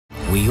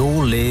We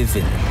all live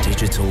in a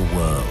digital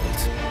world.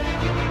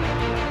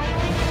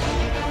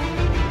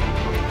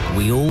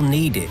 We all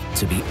need it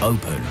to be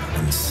open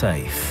and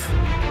safe.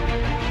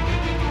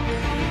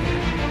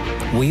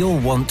 We all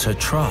want to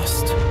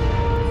trust.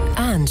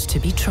 And to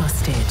be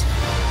trusted.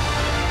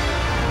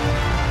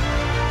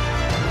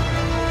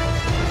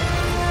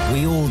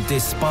 We all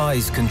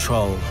despise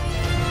control.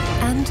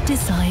 And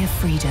desire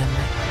freedom.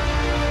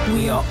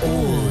 We are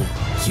all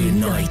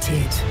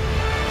united.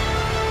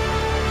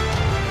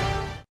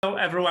 Hello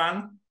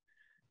everyone.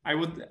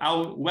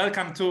 I'll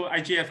welcome to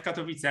IGF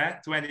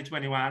Katowice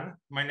 2021.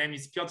 My name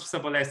is Piotr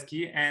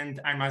Sobolewski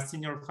and I'm a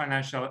senior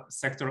financial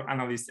sector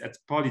analyst at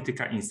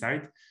Polityka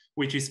Insight,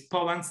 which is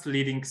Poland's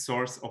leading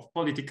source of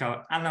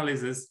political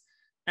analysis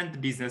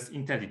and business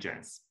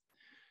intelligence.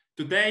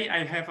 Today,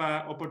 I have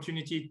an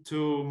opportunity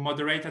to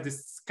moderate a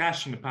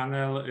discussion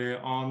panel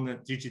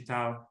on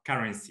digital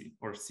currency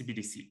or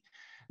CBDC.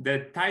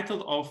 The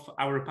title of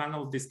our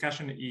panel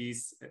discussion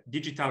is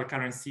Digital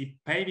Currency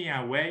Paving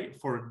a Way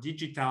for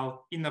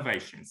Digital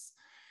Innovations.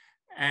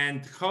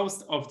 And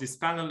host of this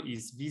panel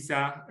is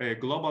Visa, a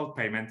global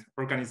payment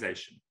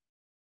organization.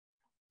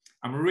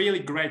 I'm really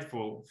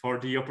grateful for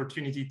the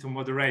opportunity to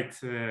moderate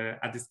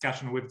a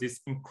discussion with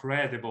this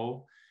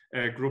incredible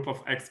group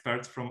of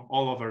experts from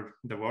all over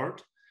the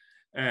world.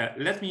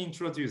 Let me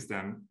introduce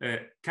them.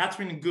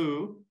 Catherine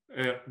Gu,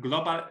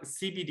 Global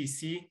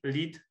CBDC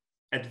Lead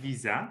at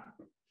Visa.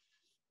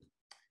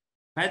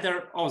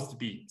 Peter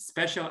Ostby,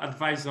 Special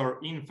Advisor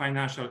in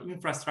Financial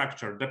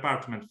Infrastructure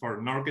Department for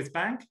Norges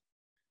Bank.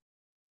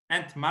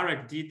 And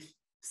Marek Dit,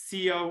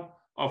 CEO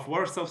of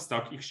Warsaw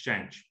Stock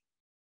Exchange.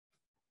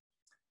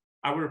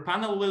 Our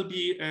panel will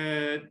be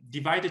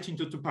divided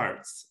into two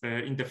parts.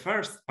 In the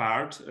first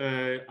part,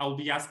 I'll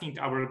be asking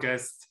our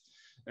guests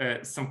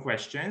some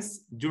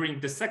questions. During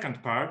the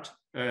second part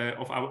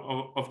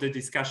of the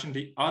discussion,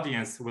 the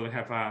audience will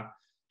have a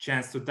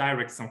chance to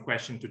direct some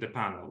questions to the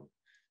panel.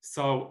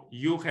 So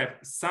you have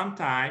some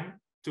time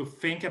to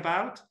think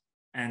about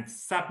and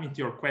submit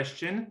your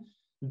question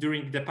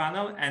during the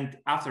panel. And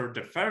after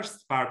the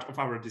first part of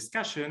our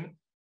discussion,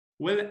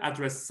 we'll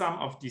address some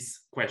of these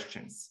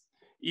questions.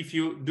 If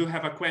you do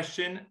have a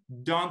question,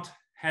 don't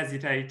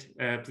hesitate,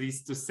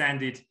 please, to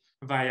send it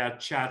via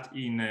chat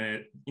in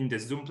the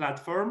Zoom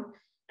platform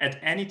at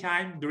any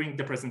time during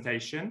the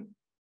presentation.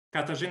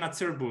 Katarzyna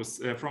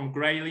Cyrbus from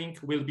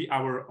Graylink will be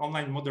our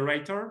online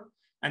moderator,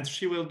 and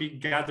she will be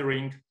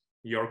gathering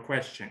your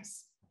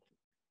questions.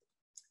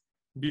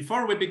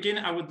 Before we begin,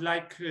 I would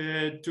like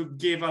to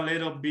give a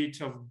little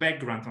bit of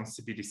background on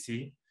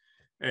CBDC.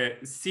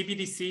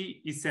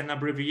 CBDC is an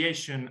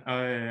abbreviation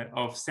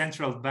of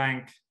Central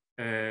Bank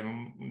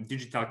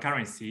Digital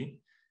Currency.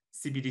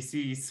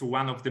 CBDC is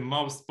one of the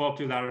most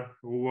popular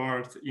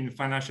words in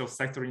financial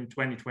sector in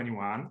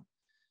 2021.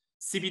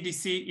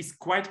 CBDC is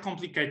quite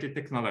complicated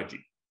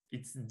technology.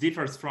 It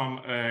differs from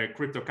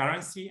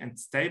cryptocurrency and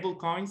stable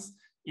coins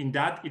in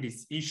that it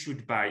is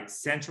issued by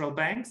central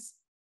banks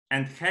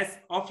and has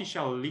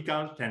official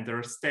legal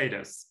tender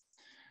status.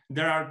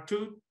 There are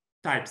two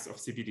types of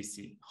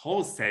CBDC: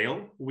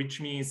 wholesale,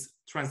 which means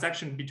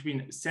transaction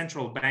between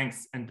central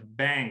banks and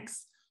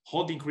banks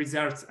holding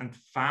reserves and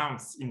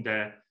funds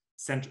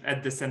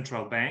at the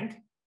central bank.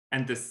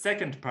 And the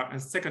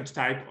second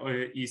type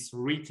is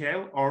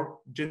retail or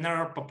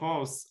general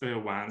purpose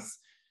ones.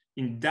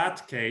 In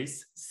that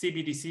case,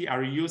 CBDC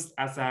are used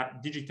as a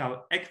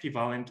digital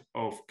equivalent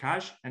of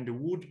cash and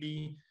would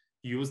be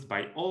used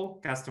by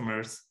all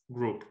customers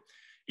group.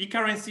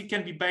 E-currency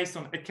can be based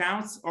on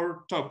accounts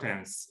or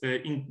tokens.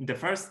 In the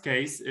first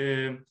case,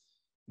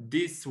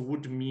 this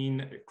would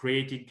mean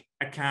creating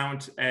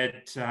account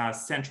at a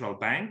central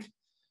bank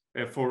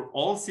for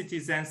all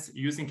citizens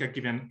using a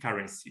given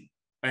currency.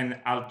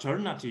 An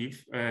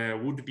alternative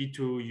would be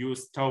to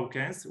use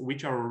tokens,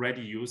 which are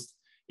already used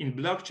in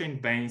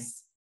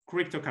blockchain-based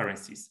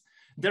cryptocurrencies.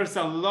 There's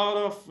a lot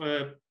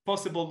of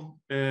possible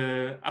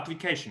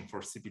application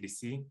for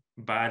CBDC,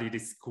 but it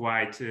is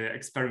quite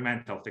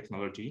experimental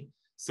technology.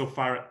 So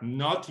far,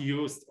 not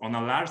used on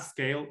a large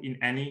scale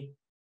in any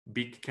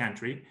big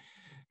country.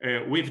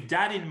 With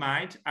that in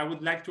mind, I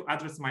would like to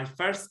address my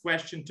first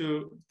question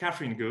to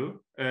Catherine Gu,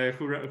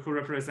 who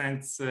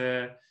represents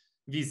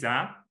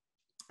Visa.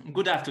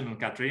 Good afternoon,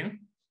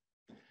 Catherine.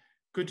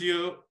 Could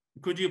you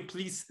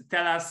please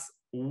tell us,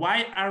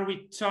 why are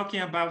we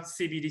talking about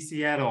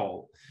CBDC at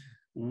all?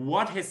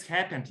 What has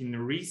happened in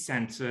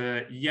recent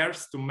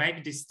years to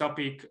make this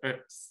topic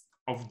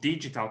of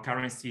digital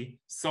currency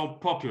so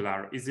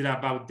popular? Is it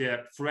about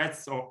the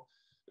threats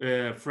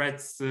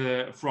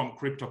from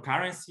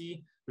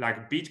cryptocurrency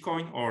like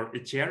Bitcoin or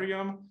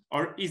Ethereum,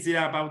 or is it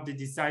about the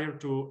desire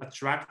to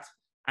attract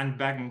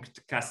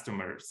unbanked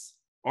customers?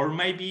 Or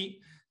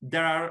maybe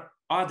there are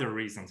other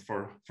reasons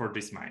for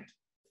this mind?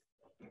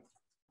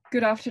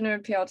 Good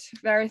afternoon, Piotr.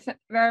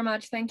 Very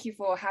much thank you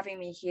for having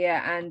me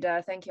here, and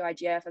thank you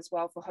IGF as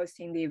well for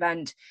hosting the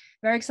event.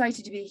 Very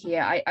excited to be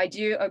here. I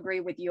do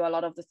agree with you a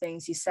lot of the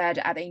things you said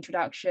at the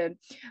introduction.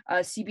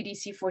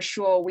 CBDC for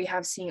sure, we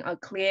have seen a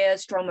clear,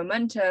 strong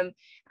momentum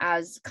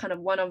as kind of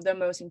one of the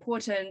most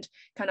important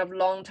kind of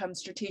long-term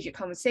strategic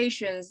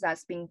conversations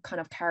that's been kind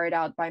of carried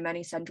out by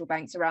many central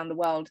banks around the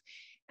world.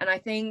 And I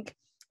think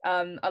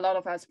a lot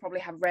of us probably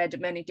have read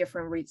many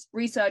different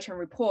research and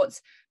reports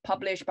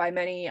published by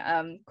many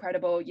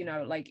credible,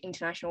 like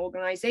international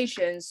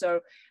organizations.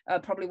 So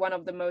probably one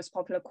of the most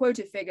popular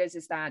quoted figures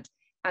is that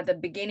at the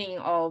beginning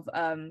of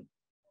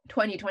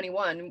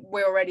 2021,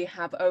 we already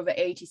have over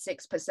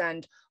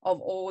 86%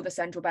 of all the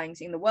central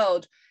banks in the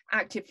world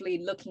actively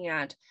looking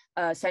at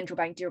central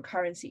bank digital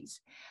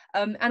currencies.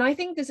 And I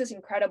think this is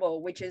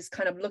incredible, which is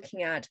kind of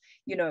looking at,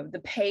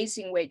 the pace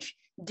in which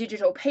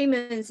digital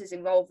payments is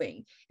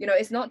evolving.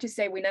 It's not to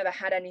say we never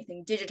had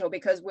anything digital,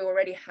 because we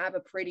already have a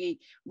pretty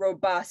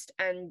robust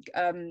and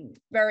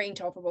very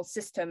interoperable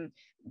system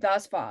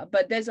thus far,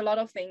 but there's a lot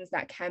of things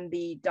that can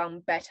be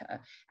done better.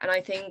 And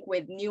I think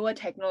with newer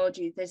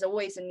technologies, there's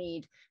always a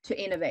need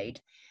to innovate.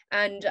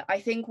 And I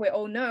think we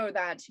all know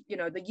that,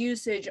 the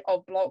usage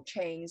of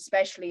blockchain,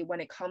 especially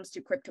when it comes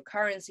to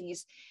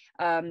cryptocurrencies,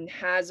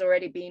 has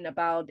already been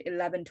about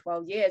 11,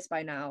 12 years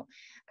by now.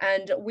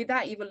 And with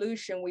that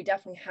evolution, we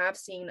definitely have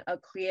seen a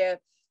clear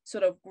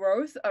sort of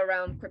growth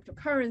around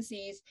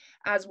cryptocurrencies,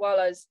 as well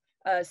as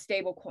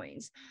stable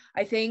coins.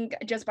 I think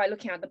just by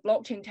looking at the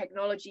blockchain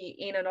technology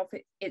in and of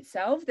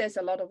itself, there's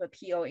a lot of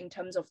appeal in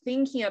terms of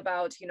thinking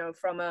about,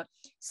 from a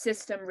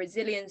system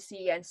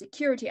resiliency and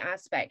security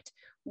aspect,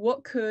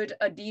 what could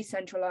a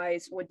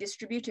decentralized or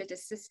distributed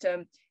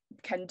system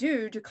can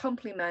do to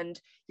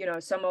complement,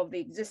 some of the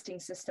existing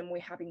system we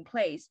have in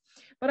place.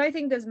 But I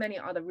think there's many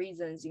other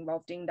reasons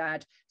involved in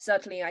that.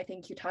 Certainly, I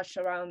think you touched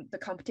around the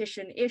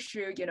competition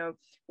issue.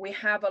 We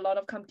have a lot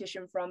of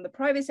competition from the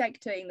private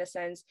sector, in the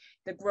sense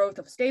the growth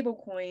of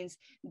stable coins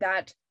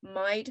that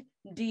might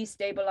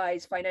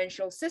destabilize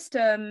financial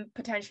system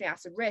potentially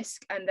as a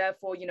risk, and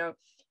therefore,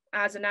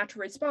 as a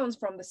natural response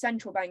from the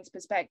central bank's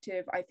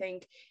perspective, I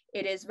think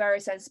it is very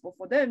sensible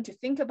for them to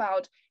think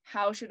about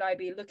how should I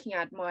be looking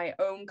at my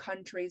own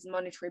country's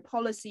monetary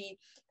policy,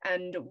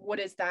 and what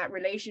is that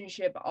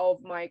relationship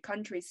of my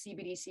country's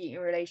CBDC in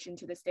relation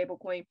to the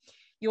stablecoin.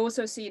 You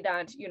also see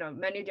that,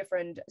 many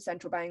different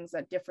central banks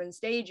at different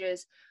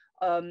stages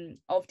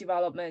of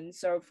development.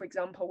 So for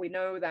example, we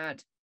know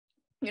that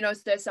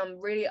there's some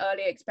really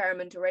early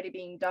experiment already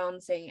being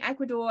done, say in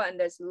Ecuador, and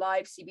there's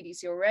live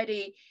CBDC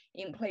already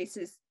in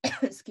places,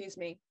 excuse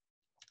me,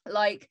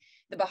 like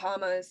the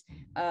Bahamas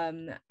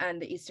and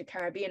the Eastern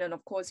Caribbean. And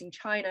of course, in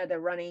China, they're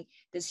running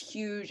this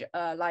huge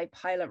live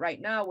pilot right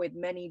now with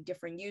many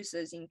different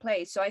users in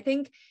place. So I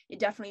think it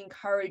definitely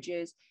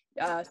encourages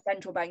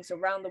central banks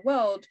around the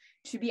world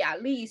to be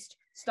at least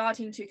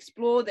starting to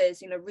explore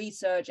this in a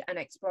research and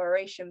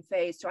exploration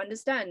phase to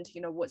understand,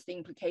 what's the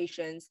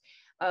implications.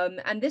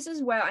 And this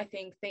is where I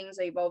think things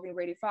are evolving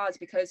really fast,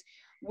 because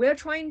we're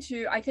trying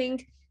to, I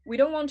think, we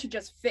don't want to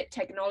just fit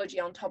technology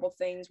on top of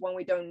things when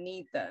we don't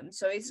need them.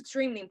 So it's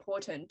extremely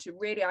important to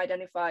really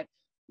identify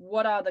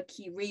what are the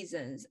key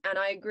reasons. And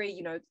I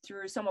agree,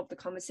 through some of the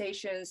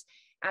conversations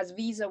as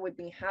Visa we've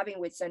been having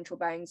with central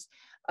banks,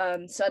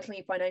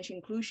 certainly financial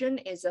inclusion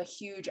is a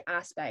huge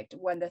aspect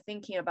when they're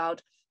thinking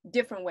about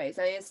different ways.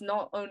 And it's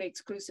not only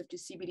exclusive to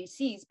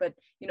CBDCs, but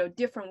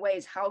different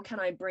ways. How can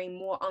I bring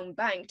more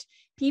unbanked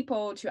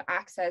people to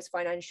access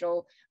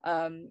financial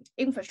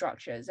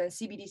infrastructures? And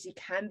CBDC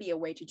can be a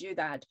way to do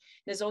that.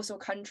 There's also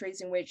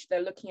countries in which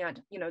they're looking at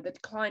the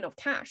decline of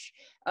cash,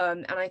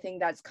 and I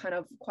think that's kind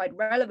of quite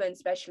relevant,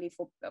 especially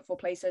for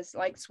places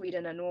like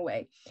Sweden and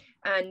Norway,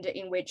 and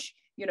in which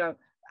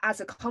as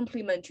a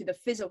complement to the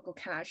physical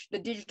cash, the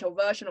digital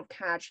version of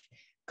cash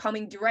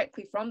coming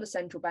directly from the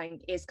central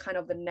bank is kind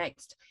of the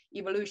next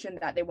evolution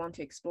that they want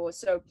to explore.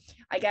 So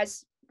I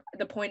guess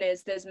the point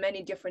is there's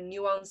many different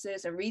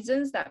nuances and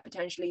reasons that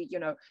potentially,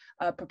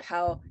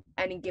 propel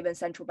any given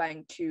central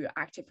bank to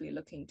actively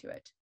look into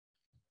it.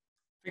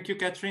 Thank you,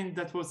 Catherine.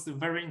 That was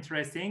very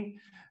interesting.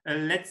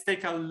 Let's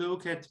take a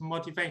look at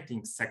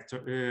motivating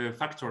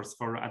factors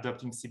for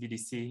adopting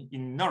CBDC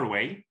in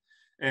Norway.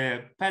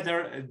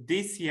 Peder,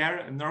 this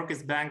year,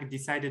 Norges Bank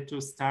decided to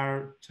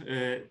start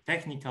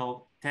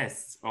technical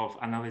tests of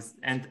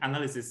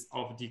analysis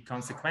of the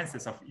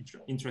consequences of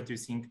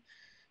introducing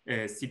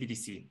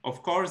CBDC.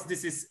 Of course,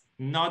 this is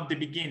not the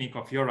beginning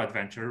of your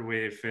adventure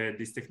with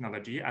this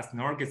technology, as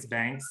Norges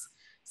Bank's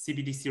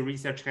CBDC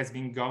research has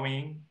been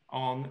going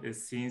on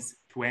since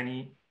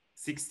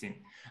 2016.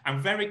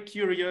 I'm very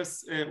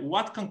curious,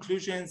 what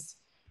conclusions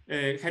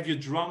have you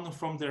drawn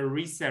from the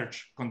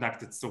research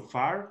conducted so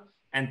far,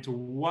 and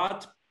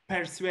what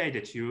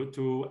persuaded you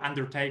to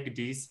undertake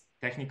these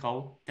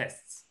technical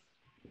tests?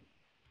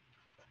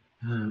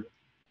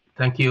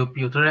 Thank you,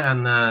 Piotr,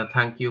 and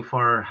thank you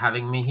for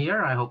having me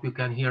here. I hope you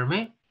can hear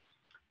me.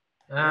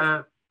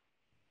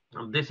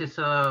 This is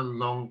a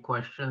long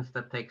question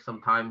that takes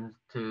some time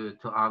to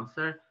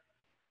answer.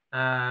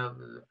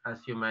 As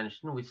you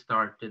mentioned, we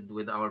started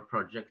with our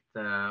project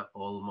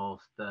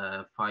almost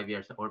 5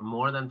 years or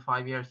more than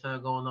 5 years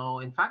ago now,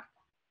 in fact.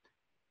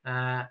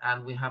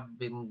 And we have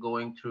been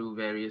going through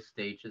various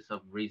stages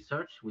of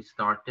research. We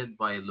started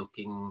by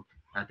looking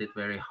at it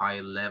very high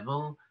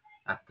level,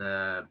 at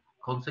the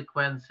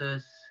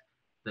consequences,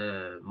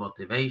 the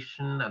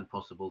motivation, and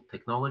possible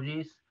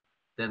technologies.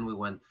 Then we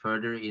went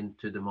further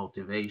into the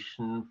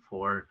motivation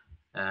for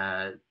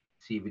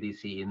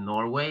CBDC in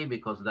Norway,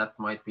 because that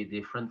might be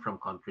different from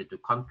country to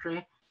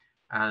country.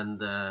 And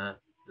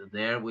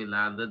there we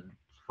landed,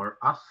 for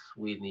us,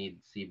 we need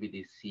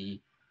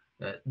CBDC.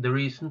 The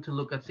reason to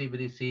look at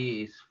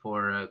CBDC is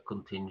for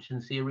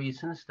contingency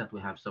reasons, that we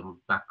have some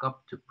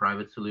backup to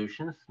private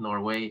solutions.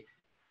 Norway,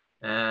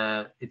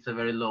 it's a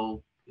very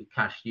low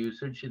cash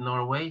usage in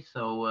Norway,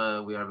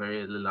 so we are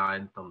very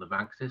reliant on the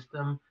bank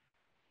system.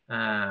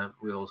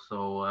 We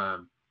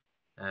also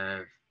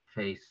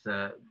face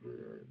the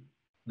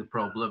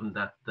problem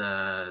that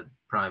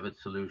private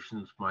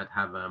solutions might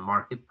have a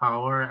market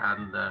power,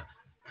 and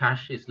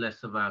cash is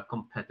less of a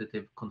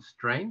competitive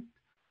constraint.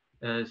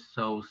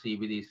 So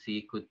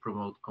CBDC could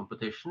promote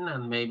competition,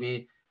 and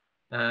maybe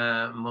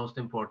most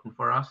important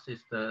for us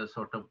is the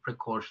sort of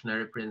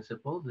precautionary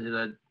principle.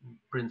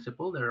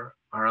 There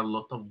are a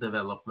lot of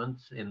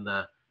developments in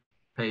the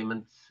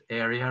payments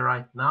area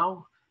right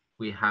now.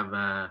 We have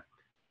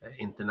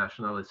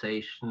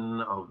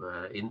internationalization of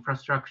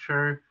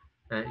infrastructure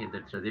in the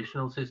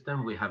traditional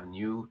system. We have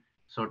new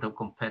sort of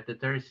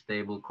competitors,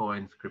 stable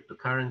coins,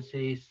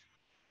 cryptocurrencies,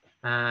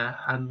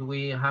 and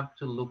we have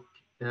to look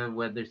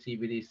whether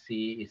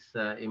CBDC is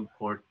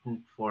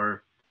important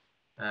for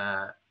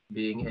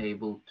being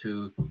able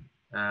to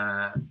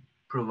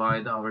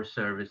provide our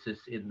services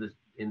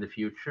in the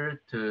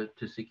future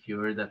to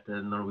secure that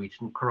the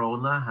Norwegian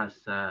krona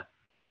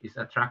is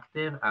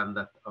attractive, and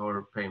that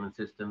our payment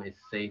system is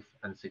safe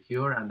and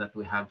secure, and that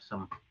we have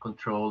some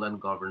control and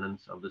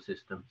governance of the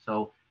system.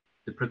 So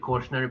the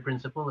precautionary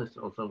principle is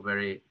also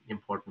very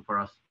important for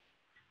us.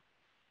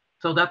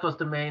 So that was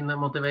the main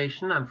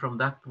motivation, and from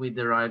that we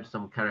derived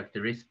some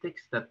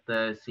characteristics that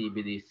the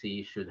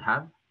CBDC should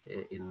have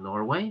in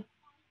Norway,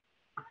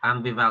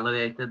 and we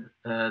validated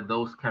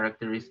those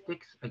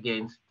characteristics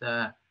against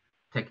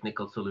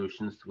technical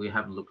solutions. We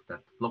have looked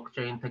at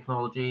blockchain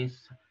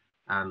technologies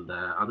and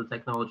other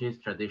technologies,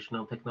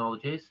 traditional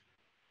technologies,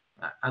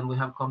 and we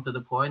have come to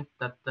the point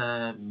that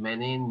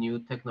many new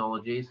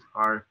technologies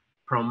are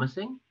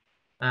promising,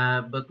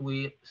 but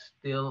we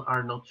still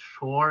are not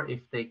sure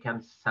if they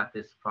can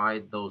satisfy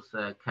those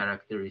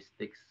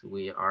characteristics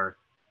we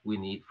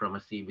need from a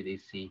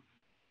CBDC.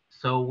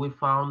 So we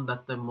found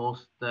that the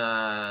most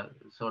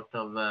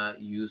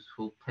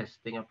useful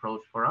testing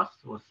approach for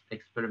us was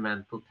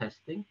experimental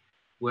testing,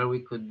 where we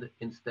could,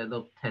 instead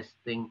of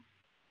testing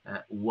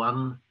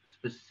one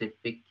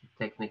specific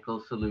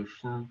technical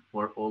solution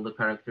for all the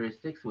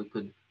characteristics, we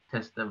could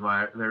test a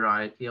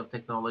variety of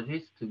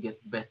technologies to get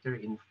better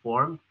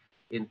informed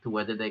into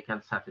whether they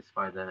can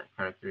satisfy the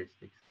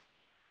characteristics.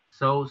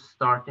 So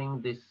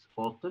starting this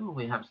autumn,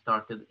 we have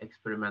started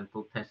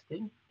experimental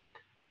testing,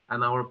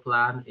 and our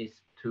plan is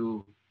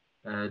to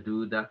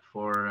do that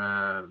for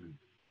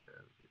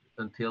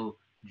until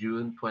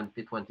June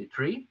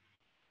 2023.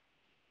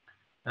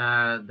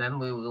 Then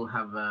we will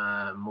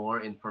have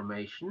more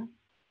information,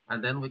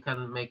 and then we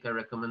can make a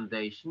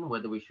recommendation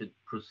whether we should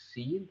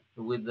proceed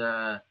with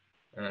the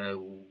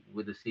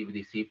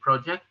CBDC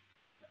project,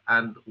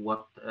 and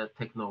what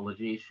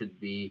technology should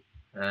be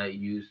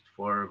used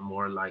for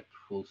more like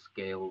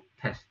full-scale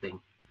testing.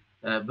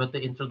 But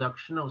the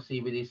introduction of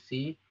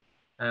CBDC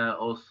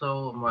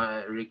also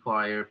might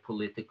require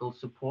political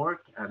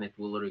support, and it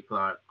will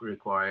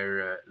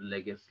require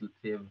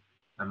legislative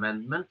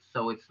amendments,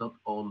 so it's not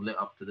only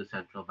up to the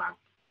central bank.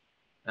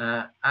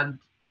 And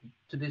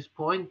to this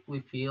point, we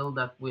feel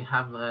that we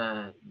have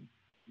a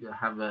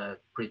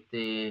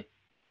pretty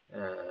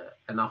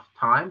enough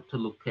time to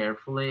look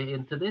carefully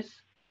into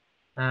this.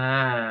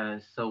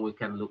 So we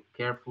can look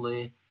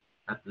carefully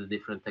at the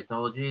different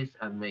technologies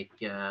and make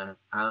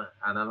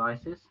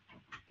analysis.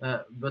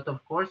 But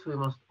of course, we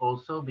must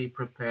also be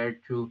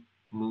prepared to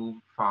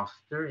move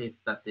faster if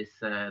that is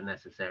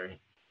necessary.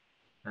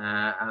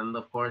 And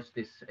of course,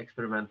 this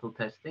experimental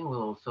testing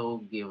will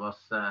also give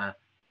us,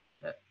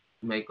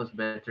 make us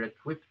better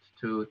equipped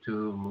to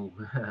move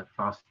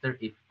faster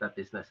if that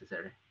is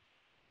necessary.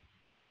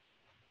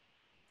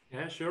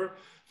 Yeah, sure.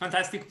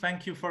 Fantastic.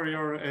 Thank you for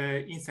your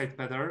insight,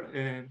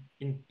 Peter.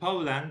 In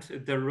Poland,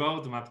 the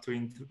roadmap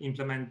to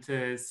implement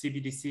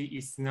CBDC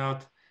is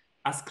not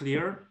as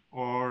clear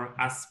or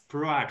as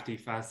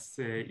proactive as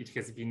it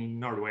has been in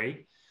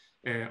Norway.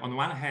 On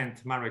one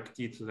hand, Marek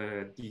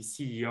Dietl, the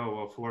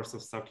CEO of Warsaw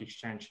Stock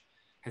Exchange,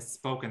 has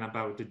spoken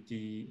about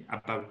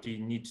the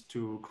need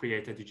to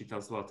create a digital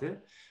zloty.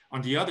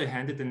 On the other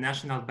hand, the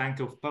National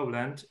Bank of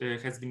Poland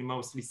has been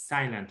mostly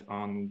silent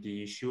on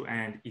the issue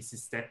and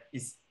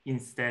is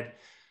instead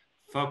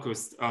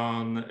focused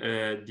on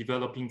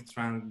developing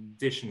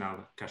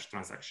traditional cash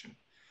transaction.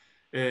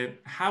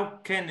 How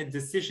can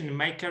decision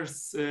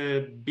makers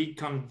be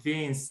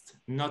convinced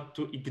not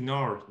to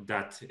ignore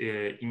that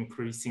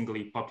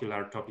increasingly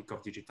popular topic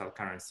of digital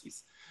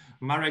currencies?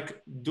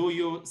 Marek, do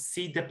you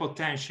see the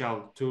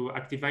potential to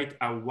activate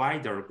a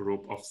wider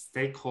group of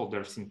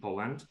stakeholders in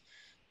Poland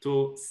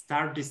to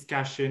start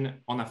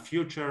discussion on a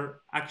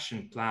future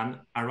action plan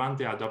around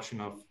the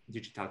adoption of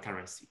digital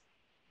currency?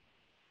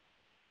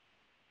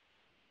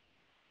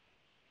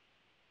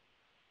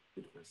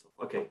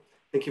 Okay,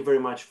 thank you very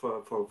much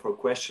for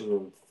question,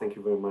 and thank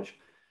you very much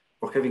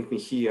for having me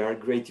here.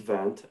 Great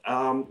event.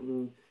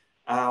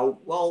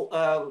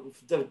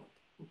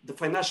 The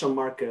financial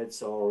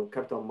markets or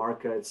capital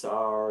markets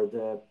are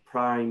the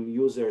prime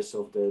users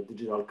of the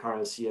digital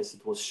currency, as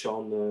it was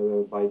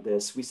shown by the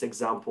Swiss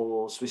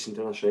example, Swiss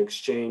International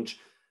Exchange,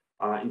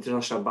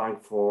 International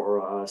Bank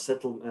for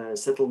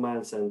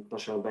Settlements, and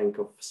National Bank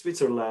of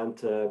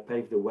Switzerland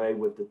paved the way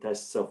with the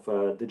tests of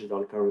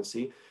digital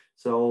currency.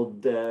 So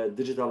the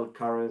digital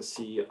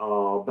currency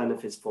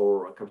benefits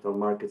for capital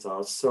markets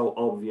are so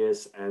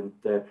obvious, and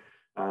there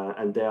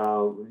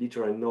are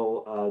literally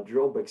no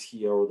drawbacks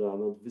here, or there are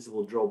no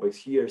visible drawbacks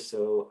here.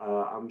 So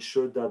I'm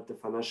sure that the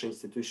financial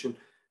institution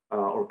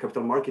or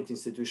capital market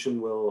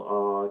institution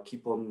will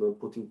keep on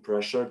putting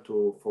pressure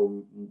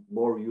for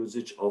more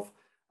usage of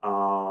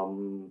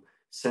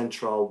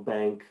central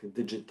bank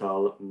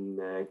digital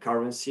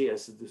currency,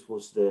 as this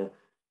was the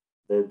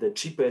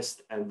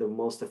cheapest and the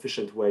most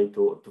efficient way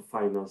to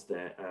finance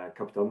the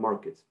capital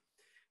markets.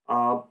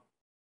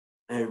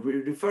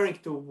 Referring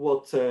to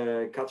what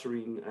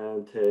Catherine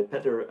and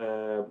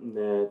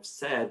Peter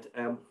said,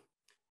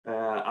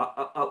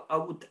 I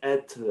would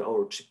add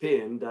or chip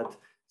in that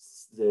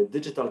the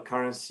digital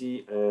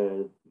currency,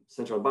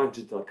 central bank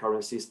digital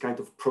currency, is kind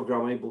of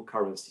programmable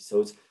currency.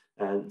 So it's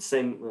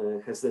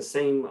has the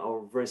same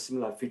or very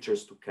similar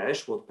features to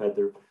cash, what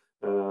Peter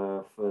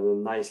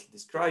nicely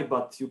described,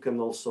 but you can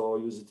also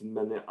use it in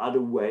many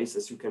other ways,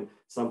 as you can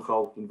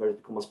somehow,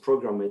 inverted commas,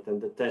 program it.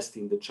 And the test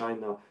in the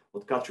China,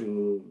 what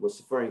Catherine was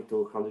referring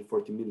to,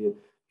 140 million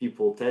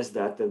people test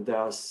that, and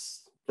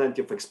there's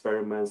plenty of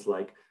experiments,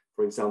 like,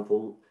 for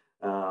example,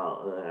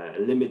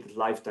 limited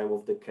lifetime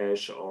of the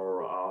cash,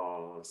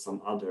 or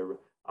some other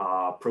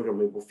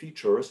programmable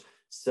features.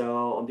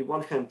 So on the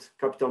one hand,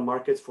 capital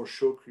markets for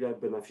sure clear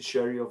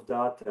beneficiary of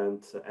that,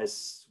 and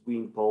as we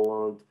in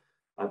Poland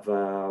have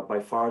by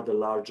far the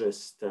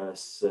largest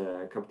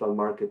capital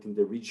market in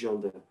the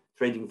region. The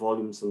trading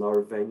volumes on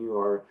our venue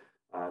are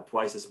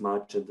twice as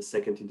much, and the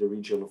second in the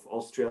region of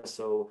Austria.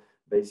 So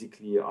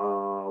basically,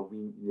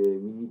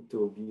 we need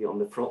to be on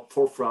the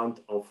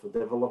forefront of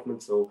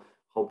development. So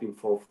hoping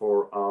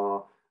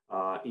for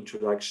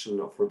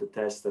introduction for the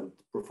test and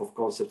proof of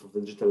concept of the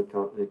digital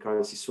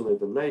currency sooner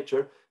than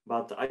later.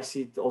 But I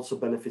see it also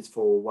benefits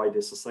for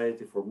wider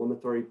society, for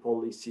monetary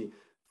policy,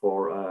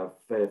 for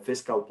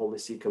fiscal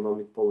policy,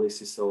 economic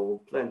policy,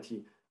 so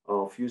plenty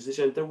of usage,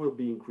 and there will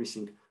be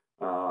increasing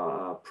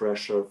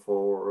pressure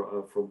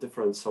from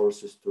different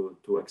sources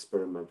to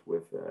experiment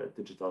with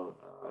digital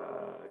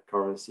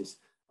currencies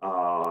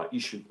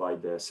issued by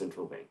the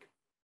central bank.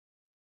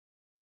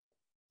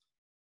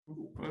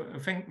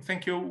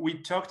 Thank you. We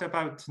talked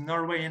about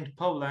Norway and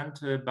Poland,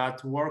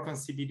 but work on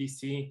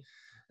CBDC,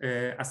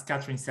 as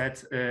Catherine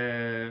said,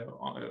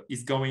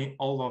 is going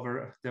all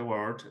over the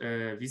world.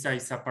 Visa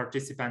is a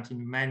participant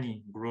in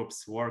many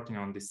groups working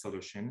on this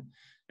solution.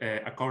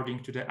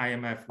 According to the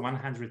IMF,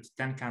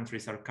 110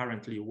 countries are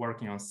currently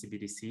working on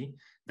CBDC.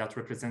 That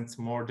represents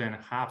more than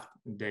half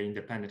the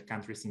independent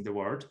countries in the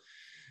world.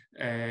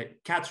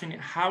 Catherine,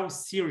 how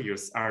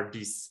serious are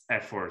these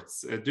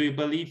efforts? Do you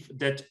believe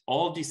that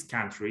all these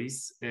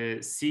countries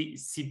see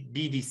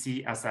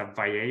CBDC as a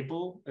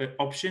viable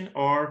option,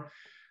 or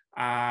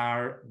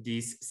are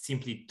these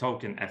simply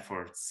token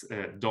efforts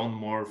done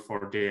more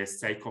for the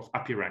sake of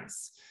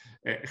appearance?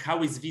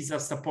 How is Visa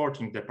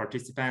supporting the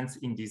participants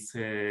in this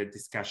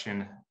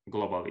discussion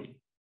globally?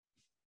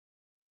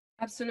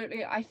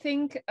 Absolutely. I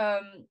think,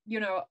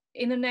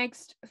 in the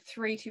next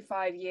 3 to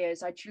 5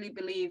 years, I truly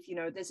believe,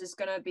 this is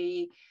going to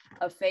be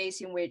a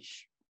phase in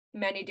which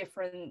many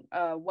different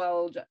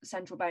world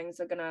central banks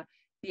are going to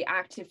be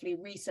actively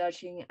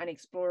researching and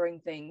exploring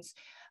things,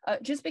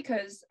 just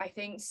because I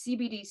think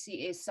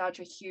CBDC is such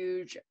a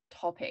huge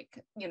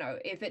topic.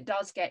 If it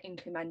does get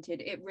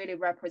implemented, it really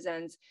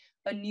represents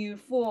a new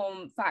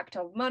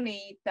factor of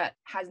money that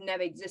has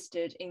never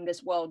existed in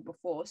this world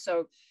before.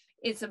 So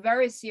it's a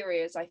very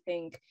serious, I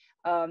think,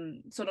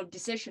 sort of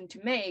decision to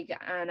make.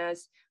 And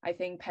as I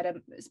think Peter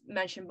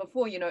mentioned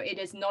before, it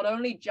is not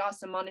only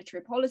just a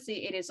monetary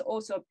policy, it is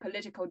also a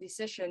political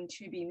decision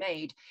to be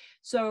made.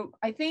 So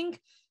I think,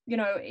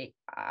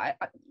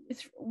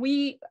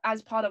 we,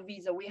 as part of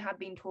Visa, we have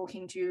been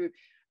talking to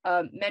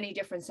many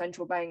different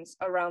central banks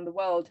around the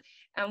world.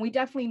 And we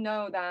definitely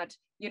know that,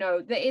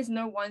 there is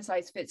no one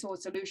size fits all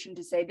solution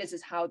to say this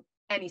is how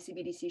any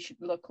CBDC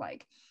should look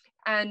like.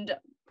 And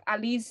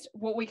at least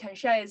what we can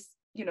share is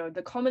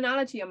the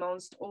commonality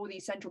amongst all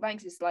these central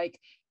banks is like,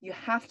 you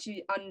have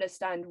to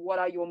understand what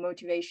are your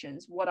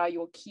motivations, what are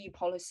your key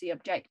policy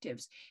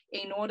objectives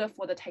in order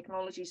for the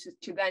technology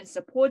to then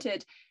support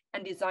it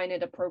and design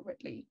it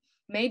appropriately.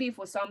 Maybe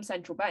for some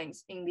central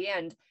banks, in the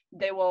end,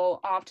 they will,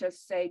 after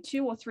say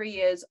 2 or 3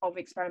 years of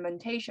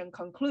experimentation,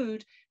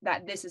 conclude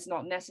that this is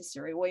not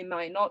necessary, or it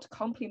might not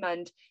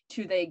complement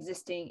to the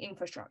existing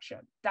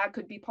infrastructure. That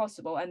could be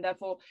possible. And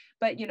therefore,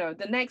 but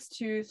the next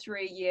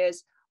 2-3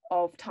 years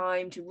of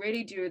time to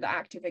really do the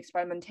active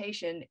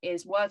experimentation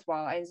is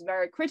worthwhile, and is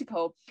very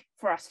critical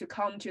for us to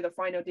come to the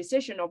final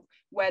decision of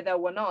whether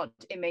or not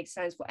it makes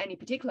sense for any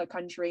particular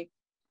country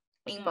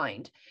in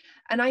mind.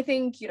 And I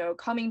think,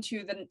 coming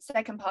to the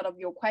second part of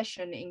your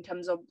question in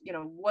terms of,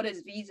 what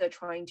is Visa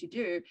trying to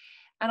do?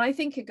 And I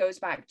think it goes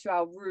back to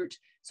our root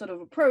sort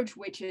of approach,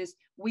 which is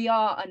we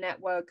are a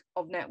network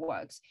of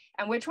networks,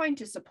 and we're trying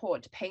to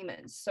support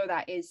payments so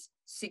that is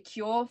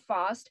secure,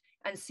 fast,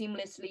 and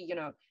seamlessly,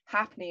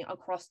 happening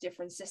across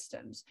different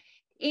systems.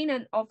 In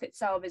and of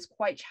itself is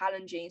quite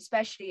challenging,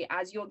 especially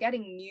as you're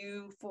getting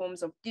new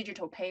forms of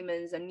digital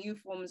payments and new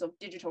forms of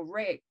digital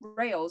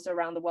rails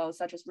around the world,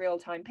 such as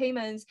real-time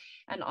payments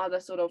and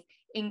other sort of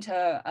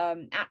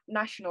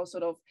national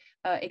sort of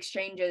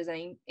exchanges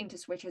and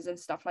interswitches and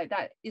stuff like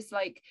that. It's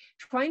like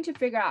trying to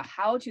figure out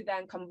how to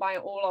then combine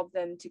all of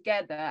them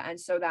together, and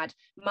so that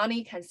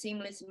money can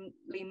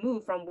seamlessly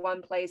move from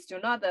one place to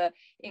another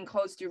in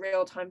close to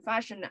real-time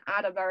fashion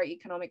at a very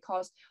economic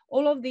cost.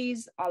 All of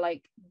these are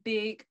like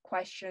big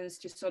questions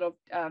to sort of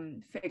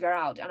figure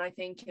out. And I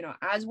think,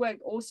 as we're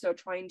also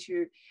trying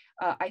to,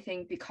 I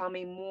think,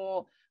 becoming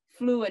more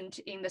fluent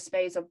in the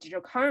space of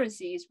digital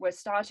currencies, we're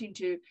starting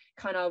to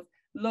kind of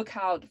look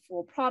out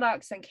for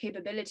products and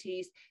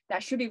capabilities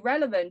that should be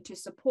relevant to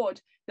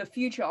support the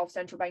future of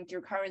central bank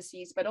digital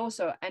currencies, but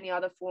also any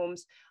other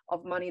forms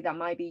of money that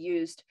might be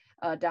used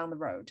down the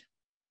road.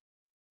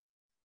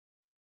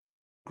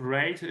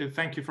 Great,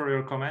 thank you for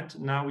your comment.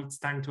 Now it's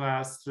time to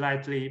ask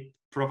slightly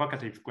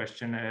provocative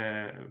question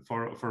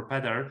for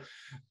Peter.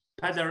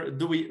 Peter,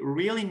 do we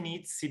really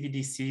need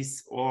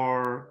CBDCs,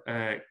 or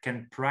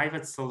can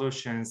private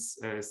solutions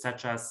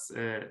such as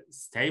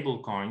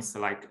stable coins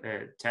like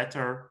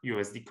Tether,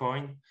 USD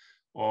coin,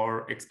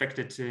 or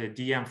expected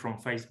DM from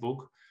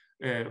Facebook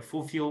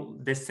fulfill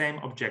the same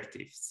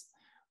objectives?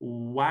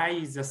 Why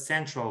is a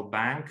central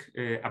bank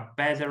a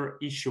better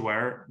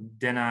issuer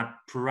than a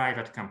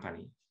private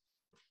company?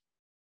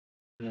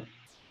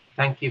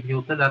 Thank you,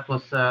 Piotr. That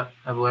was a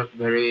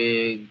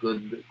very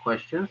good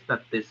questions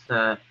that is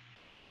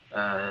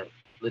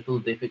little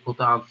difficult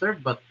to answer,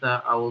 but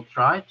I will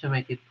try to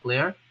make it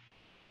clear.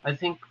 I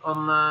think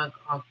on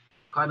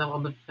kind of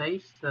on the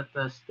face that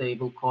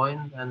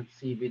stablecoin and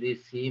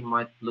CBDC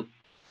might look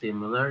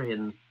similar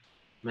in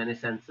many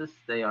senses.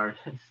 They are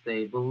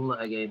stable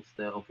against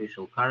the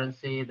official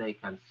currency. They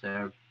can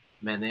serve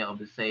many of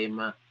the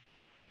same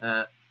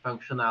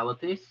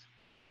functionalities.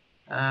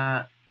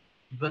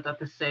 But at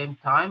the same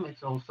time,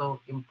 it's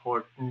also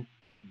important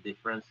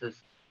differences.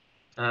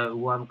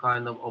 One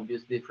kind of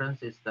obvious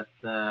difference is that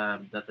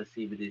that the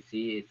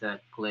CBDC is a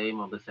claim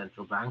of the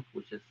central bank,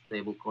 which a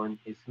stablecoin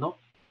is not.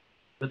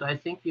 But I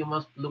think you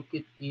must look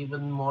at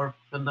even more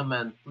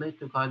fundamentally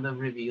to kind of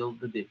reveal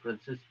the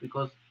differences,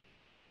 because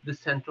the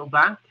central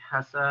bank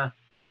has a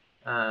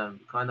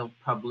kind of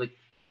public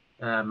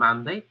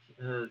mandate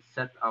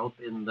set out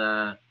in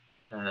the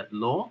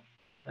law,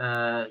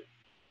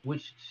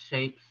 which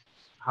shapes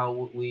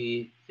how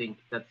we think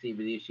that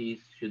CBDCs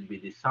should be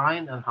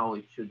designed and how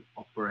it should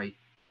operate.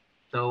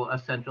 So a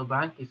central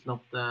bank is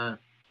not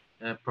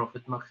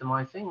profit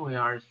maximizing. We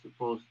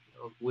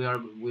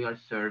are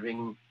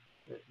serving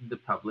the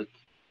public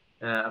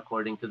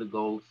according to the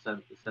goals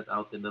set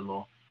out in the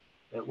law.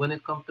 When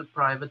it comes to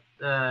private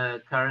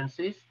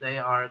currencies, they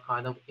are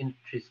kind of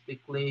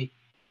intrinsically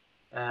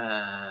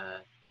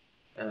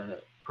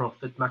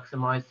profit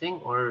maximizing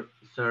or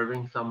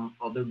serving some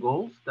other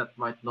goals that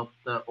might not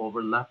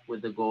overlap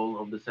with the goal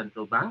of the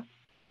central bank.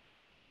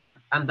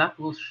 And that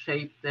will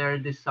shape their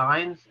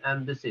designs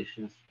and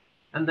decisions.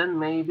 And then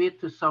maybe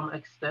to some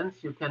extent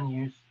you can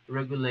use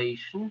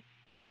regulation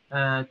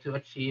to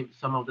achieve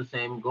some of the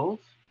same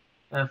goals.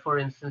 For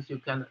instance, you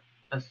can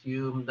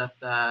assume that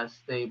a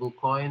stable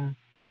coin,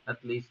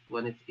 at least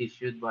when it's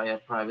issued by a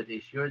private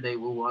issuer, they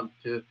will want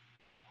to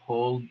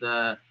hold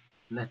the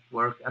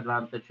network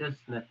advantages,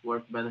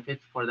 network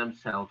benefits for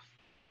themselves.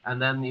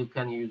 And then you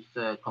can use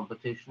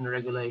competition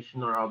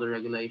regulation or other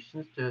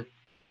regulations to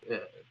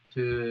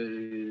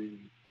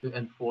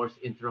enforce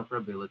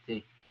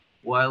interoperability.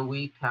 While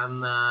we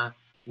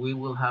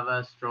will have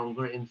a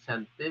stronger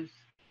incentives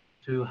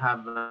to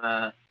have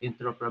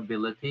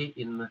interoperability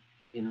in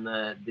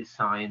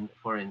design,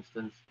 for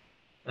instance,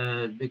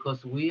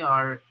 because we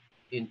are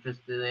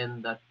interested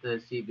in that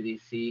the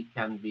CBDC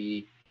can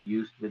be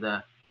used with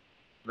a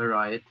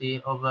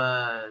variety of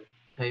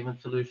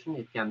payment solution.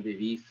 It can be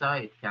Visa,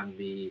 it can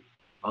be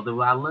other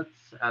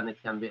wallets, and it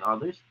can be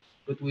others.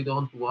 But we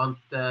don't want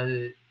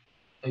a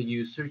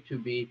user to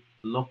be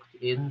locked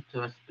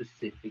into a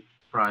specific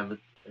private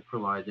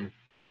provider.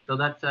 So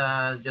that's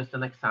just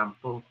an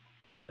example.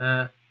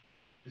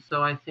 So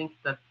I think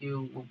that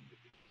you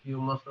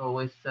must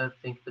always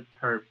think the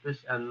purpose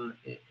and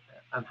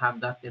have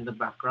that in the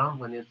background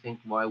when you think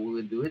why we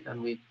will do it,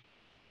 and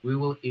we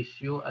will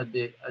issue a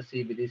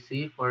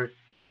CBDC for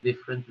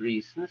different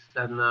reasons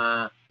than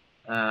a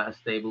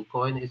stable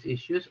coin is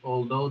issued,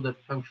 although the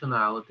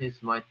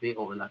functionalities might be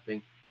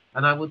overlapping.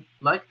 And I would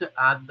like to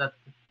add that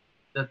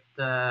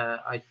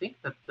I think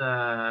that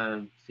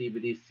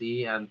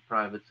CBDC and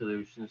private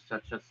solutions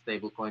such as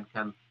stablecoin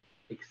can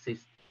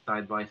exist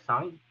side by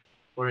side.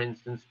 For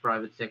instance,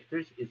 private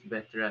sectors is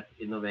better at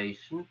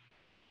innovation,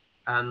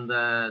 and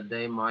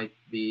they might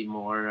be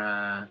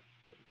more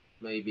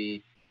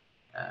maybe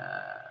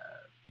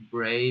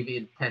brave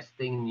in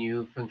testing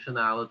new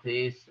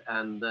functionalities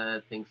and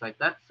things like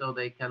that. So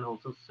they can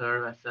also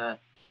serve as a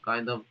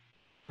kind of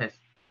test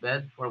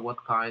bed for what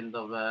kind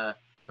of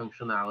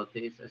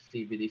functionalities a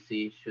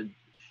CBDC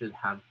should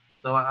have.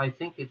 So I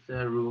think it's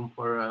a room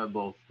for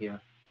both here.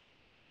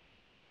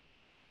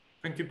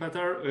 Thank you,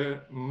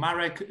 Peter.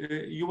 Marek,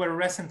 you were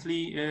recently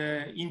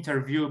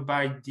interviewed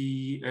by the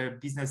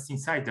Business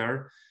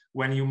Insider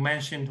when you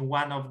mentioned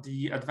one of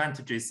the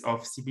advantages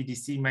of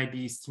CBDC may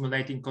be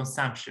stimulating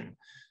consumption.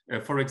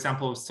 For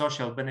example,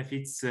 social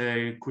benefits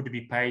could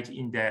be paid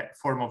in the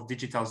form of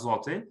digital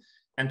zloty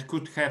and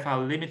could have a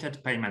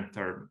limited payment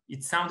term.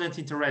 It sounded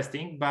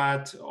interesting,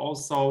 but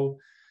also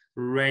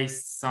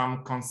raised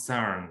some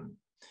concern.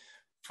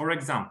 For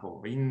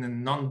example,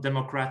 in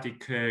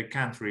non-democratic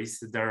countries,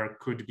 there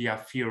could be a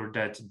fear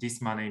that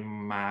this money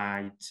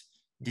might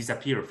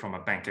disappear from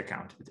a bank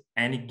account at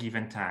any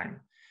given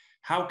time.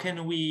 How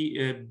can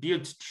we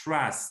build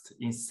trust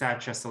in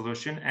such a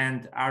solution?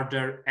 And are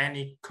there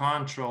any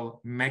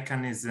control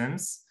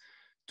mechanisms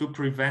to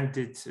prevent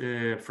it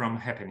from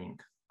happening?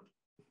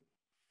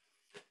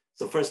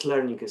 So first,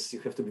 learning is you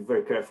have to be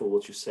very careful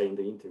what you say in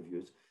the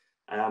interviews.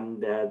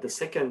 The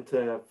second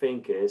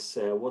thing is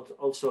what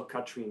also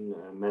Katrin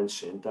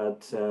mentioned,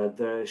 that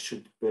there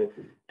should be,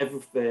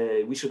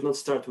 we should not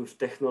start with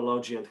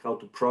technology and how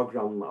to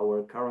program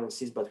our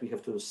currencies, but we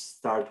have to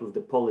start with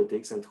the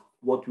politics and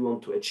what we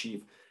want to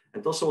achieve.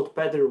 And also what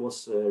Peter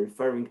was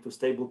referring to,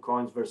 stable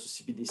coins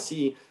versus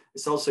CBDC,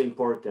 is also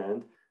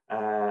important.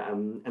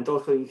 And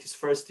also in his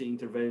first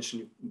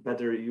intervention,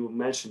 Peter, you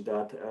mentioned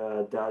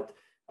that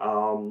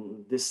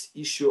this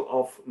issue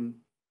of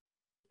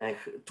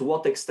to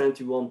what extent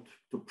you want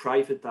to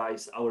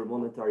privatize our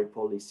monetary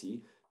policy.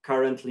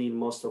 Currently, in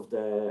most of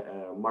the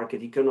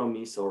market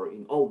economies, or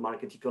in all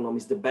market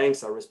economies, the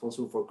banks are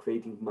responsible for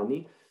creating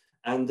money,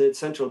 and the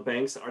central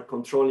banks are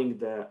controlling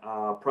the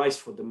price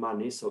for the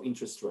money, so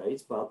interest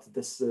rates, but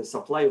the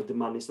supply of the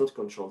money is not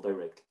controlled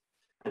directly.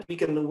 And we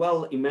can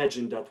well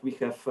imagine that we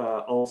have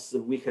a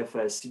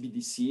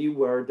CBDC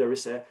where there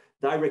is a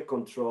direct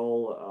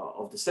control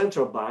of the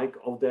central bank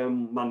of the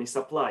money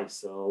supply.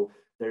 So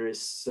there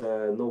is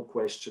no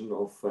question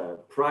of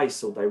price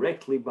so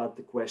directly, but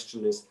the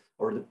question is,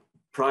 or the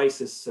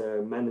price is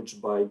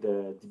managed by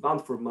the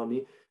demand for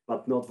money,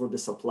 but not for the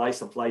supply.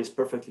 Supply is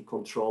perfectly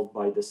controlled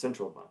by the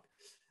central bank.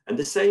 And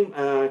the same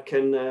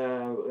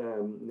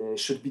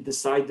should be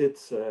decided.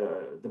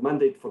 The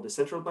mandate for the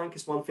central bank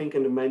is one thing,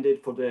 and the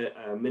mandate for the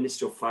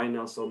Ministry of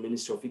Finance or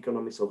Ministry of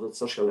Economics or the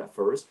Social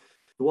Affairs,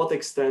 to what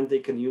extent they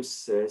can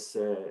use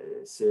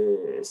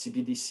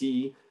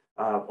CBDC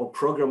or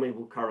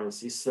programmable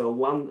currencies. So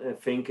one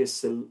thing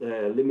is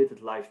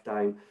limited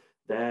lifetime.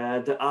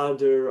 The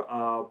other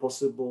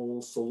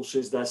possible solution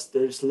is that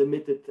there's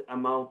limited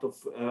amount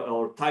of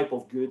or type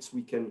of goods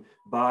we can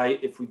buy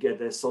if we get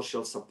a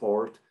social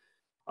support.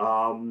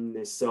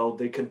 So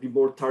they can be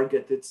more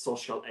targeted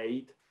social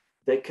aid.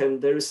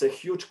 There is a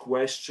huge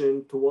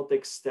question to what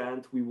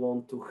extent we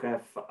want to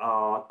have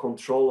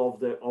control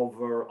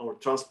over or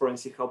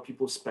transparency how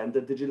people spend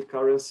the digital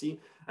currency,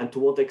 and to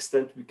what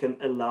extent we can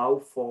allow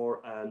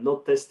for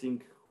not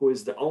testing who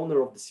is the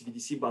owner of the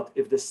CBDC, but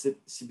if the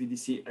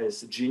CBDC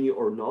is genuine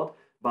or not,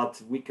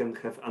 but we can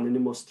have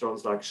anonymous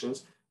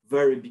transactions.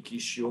 Very big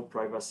issue,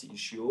 privacy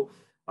issue.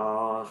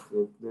 The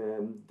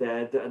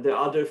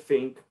other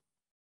thing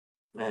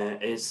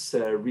is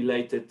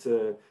related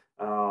to,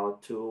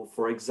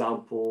 for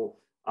example,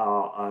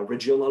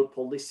 regional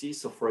policy.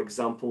 So, for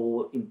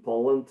example, in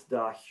Poland,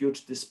 there are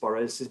huge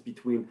disparities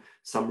between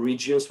some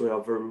regions who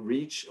are very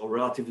rich or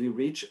relatively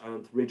rich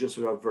and regions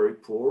who are very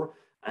poor.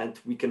 And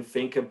we can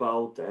think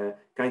about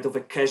kind of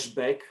a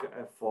cashback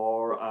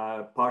for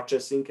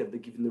purchasing at the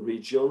given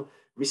region.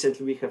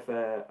 Recently, we have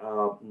a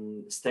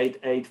state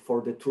aid for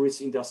the tourist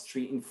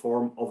industry in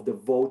form of the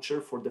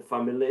voucher for the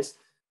families.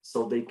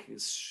 So they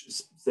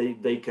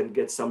can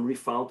get some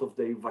refund of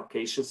their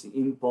vacations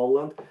in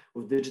Poland.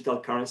 With digital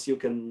currency, you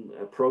can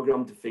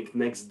program the thing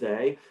next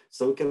day.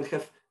 So we can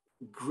have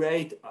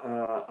great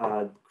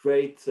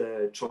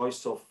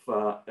choice of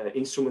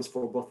instruments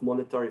for both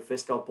monetary,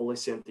 fiscal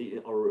policy and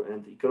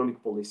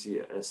economic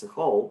policy as a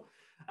whole.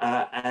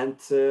 And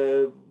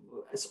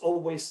as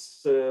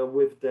always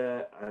with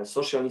the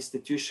social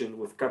institution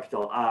with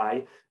capital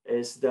I,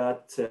 is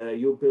that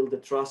you build a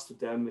trust to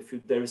them if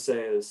there is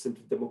a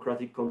simple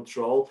democratic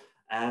control,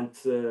 and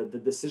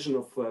the decision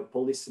of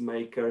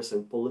policymakers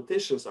and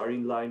politicians are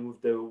in line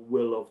with the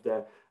will of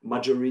the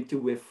majority,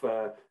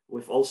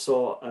 with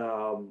also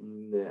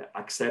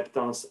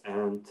acceptance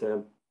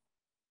to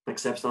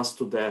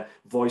the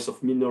voice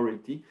of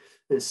minority.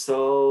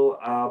 So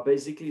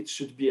basically, it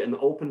should be an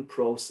open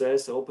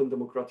process, open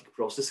democratic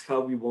process, how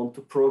we want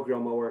to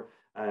program our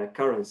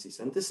currencies.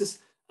 And this is,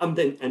 I'm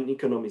then an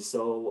economist,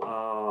 so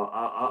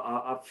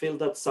I feel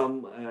that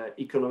some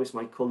economists,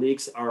 my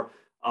colleagues, are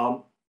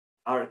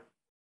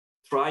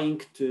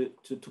trying to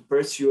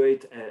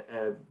persuade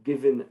a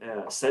given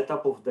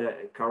setup of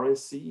the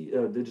currency,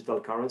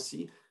 digital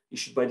currency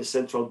issued by the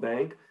central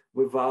bank,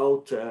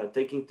 without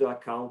taking into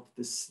account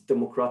this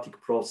democratic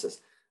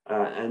process.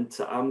 And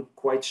I'm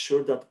quite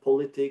sure that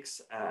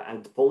politics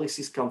and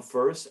policies come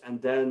first,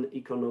 and then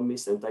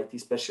economists and IT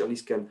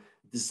specialists can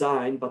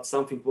design, but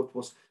something what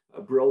was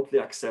broadly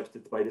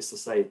accepted by the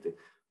society.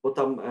 What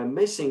I'm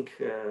missing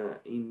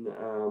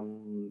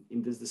in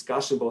this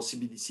discussion about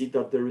CBDC,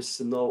 that there is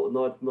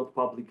not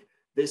public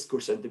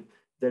discourse, and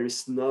there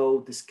is no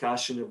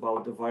discussion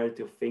about the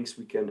variety of things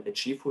we can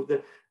achieve with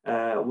the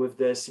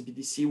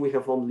CBDC. We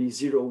have only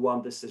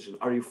 0-1 decision.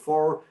 Are you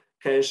for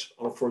cash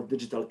or for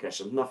digital cash,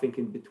 and nothing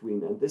in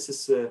between? And this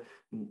is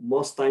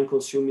most time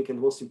consuming, and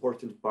most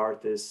important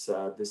part is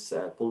this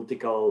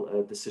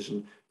political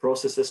decision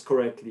process, as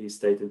correctly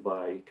stated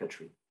by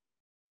Katrin.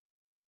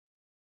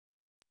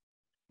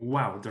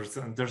 Wow,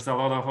 there's a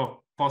lot of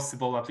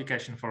possible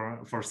application for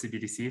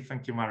CBDC.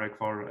 Thank you, Marek,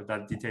 for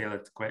that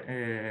detailed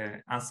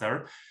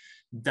answer.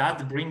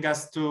 That brings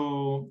us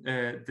to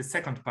the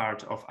second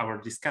part of our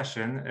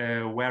discussion,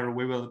 where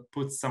we will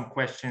put some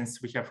questions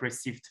we have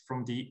received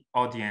from the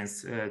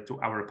audience to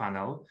our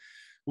panel.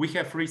 We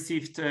have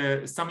received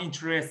some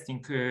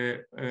interesting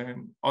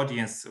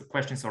audience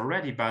questions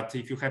already, but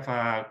if you have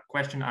a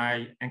question,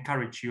 I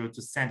encourage you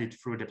to send it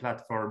through the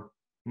platform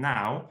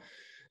now.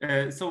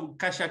 So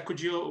Kasia,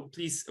 could you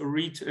please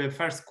read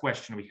first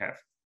question we have?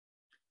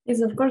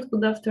 Yes, of course.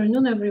 Good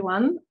afternoon,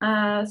 everyone.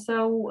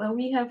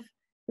 We have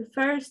the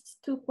first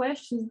two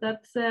questions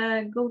that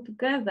go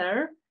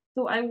together,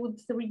 so I would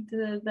read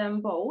them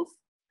both.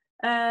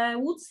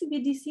 Would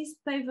CBDCs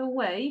pave a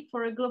way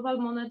for a global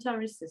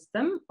monetary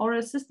system, or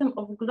a system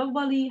of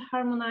globally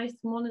harmonized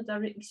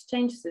monetary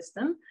exchange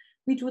system,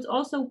 which would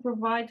also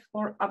provide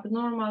for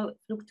abnormal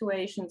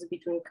fluctuations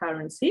between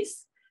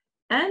currencies?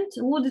 And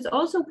would it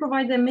also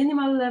provide a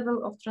minimal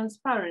level of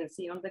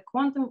transparency on the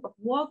quantum of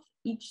what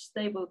each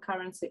stable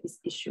currency is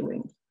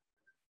issuing?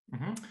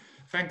 Mm-hmm.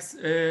 Thanks.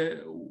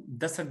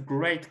 That's a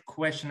great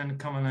question, and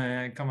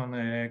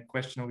common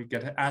question we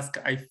get asked.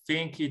 I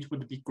think it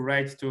would be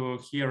great to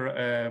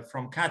hear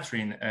from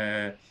Katrin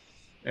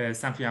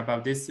something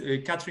about this.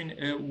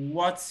 Katrin,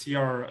 what's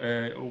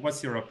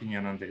your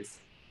opinion on this?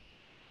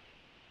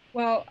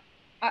 Well,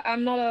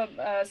 I'm not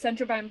a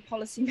central bank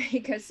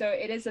policymaker, so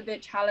it is a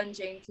bit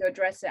challenging to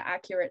address it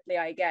accurately,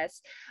 I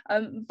guess.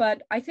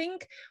 But I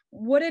think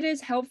what it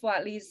is helpful,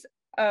 at least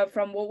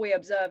from what we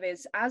observe,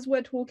 is as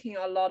we're talking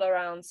a lot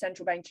around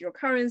central bank digital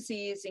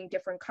currencies in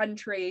different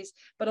countries,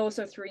 but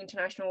also through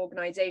international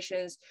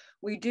organizations,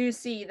 we do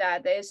see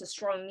that there is a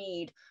strong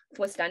need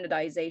for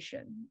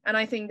standardization. And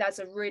I think that's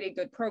a really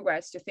good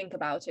progress to think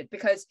about it,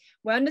 because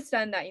we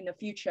understand that in the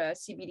future,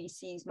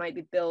 CBDCs might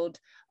be built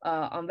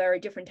on very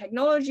different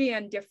technology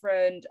and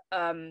different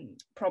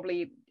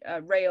probably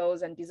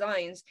rails and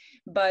designs.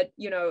 But,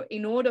 you know,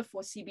 in order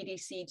for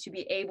CBDC to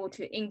be able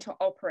to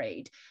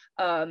interoperate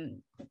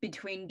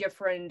between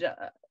different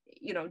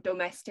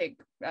domestic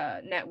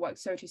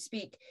networks, so to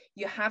speak,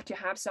 you have to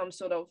have some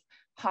sort of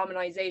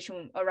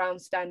harmonization around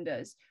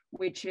standards,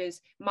 which is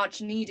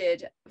much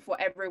needed for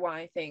everyone,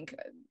 I think,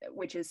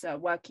 which is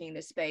working in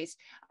this space.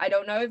 I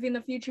don't know if in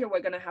the future we're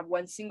going to have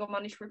one single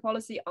monetary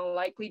policy.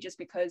 Unlikely, just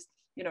because,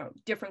 you know,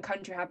 different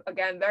countries have,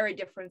 again, very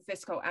different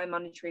fiscal and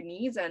monetary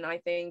needs. And I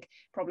think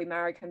probably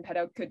Marek and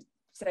Pedro could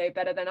say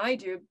better than I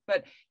do,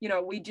 but, you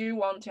know, we do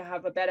want to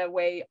have a better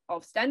way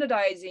of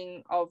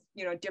standardizing of,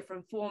 you know,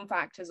 different form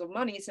factors of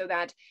money, so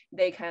that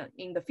they can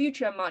in the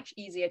future much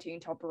easier to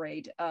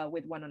interoperate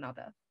with one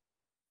another.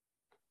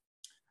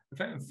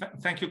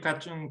 Thank you,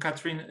 Katrin.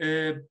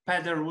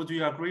 Pedro, would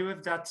you agree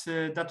with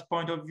that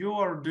point of view,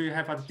 or do you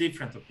have a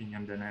different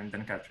opinion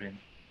than Katrin?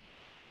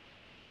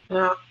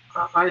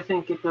 I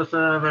think it was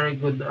a very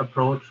good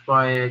approach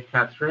by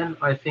Katrin.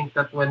 I think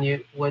that when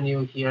you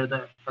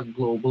hear a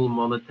global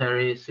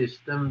monetary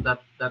system,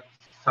 that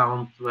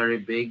sounds very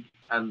big,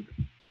 and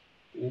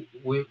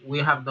we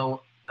have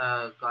no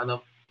kind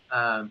of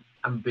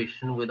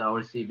ambition with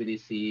our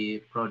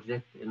CBDC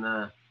project in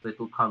a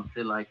little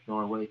country like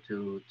Norway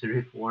to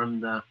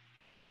reform the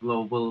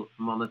global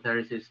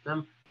monetary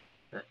system,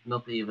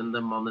 not even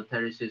the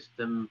monetary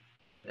system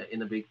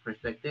in a big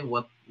perspective.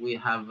 What we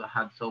have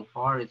had so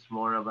far, it's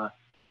more of a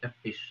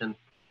efficient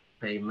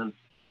payment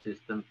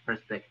system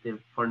perspective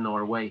for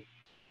Norway.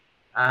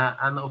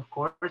 And of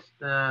course,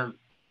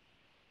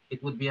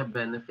 it would be a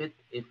benefit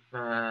if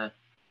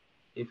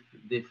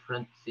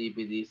different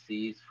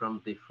CBDCs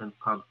from different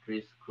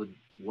countries could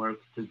work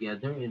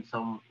together in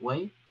some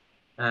way,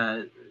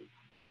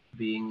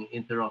 being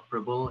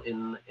interoperable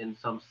in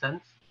some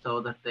sense,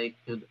 so that they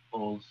could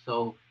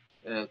also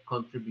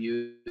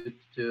contribute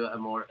to a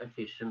more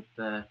efficient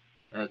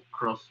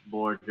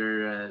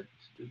cross-border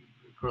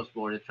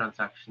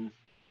transactions.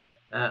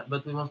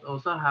 But we must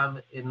also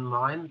have in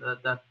mind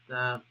that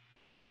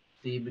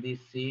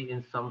CBDC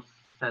in some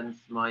sense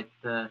might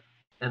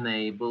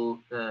enable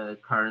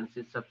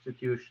currency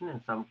substitution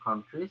in some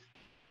countries,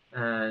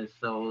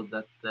 so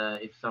that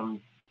if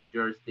some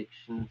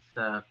jurisdictions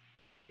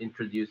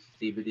introduce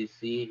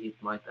CBDC, it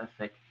might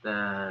affect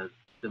the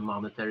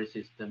monetary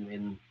system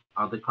in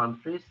other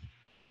countries.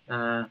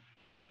 And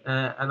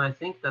I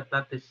think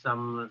that is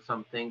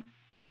something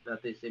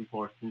that is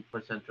important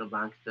for central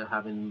banks to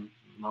have in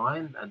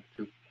mind and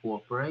to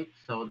cooperate,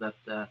 so that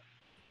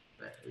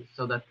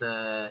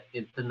the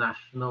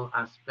international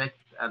aspect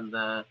and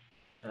the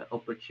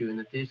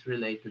opportunities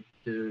related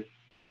to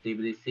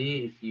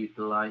CBDC is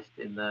utilized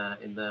in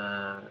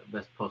the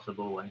best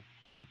possible way.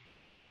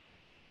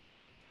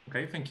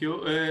 Okay, thank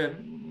you.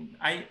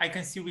 I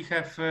can see we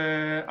have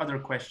other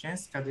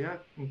questions.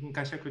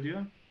 Kasia, could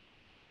you?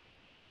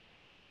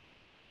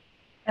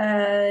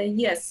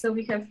 Yes, so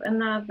we have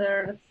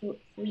another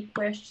three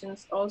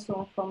questions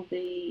also from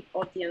the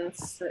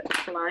audience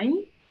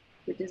line,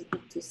 which is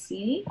good to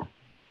see.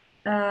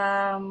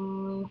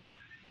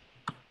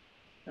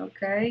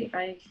 Okay,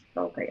 I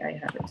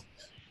have it.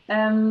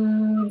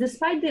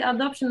 Despite the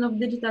adoption of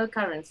digital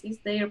currencies,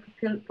 their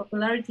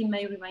popularity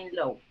may remain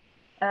low.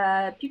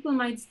 People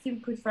might still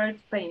prefer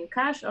to pay in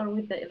cash or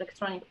with the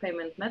electronic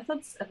payment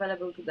methods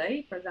available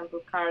today, for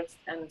example, cards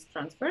and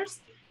transfers.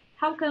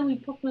 How can we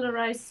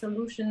popularize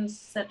solutions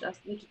such as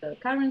digital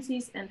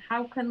currencies, and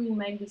how can we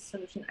make this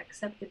solution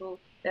accessible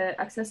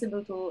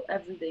to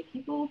everyday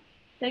people,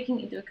 taking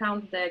into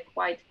account the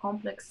quite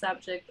complex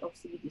subject of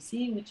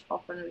CBDC, which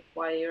often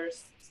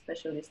requires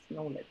specialist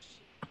knowledge?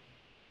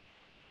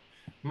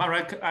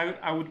 Marek,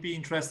 I would be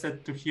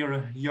interested to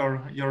hear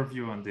your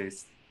view on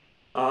this.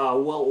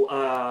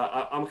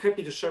 I'm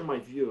happy to share my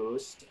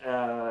views,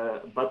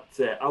 but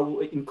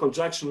in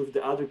conjunction with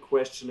the other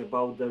question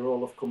about the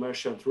role of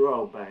commercial and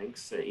rural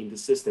banks in the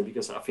system,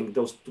 because I think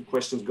those two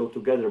questions go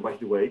together, by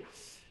the way.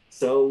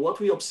 So what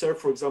we observed,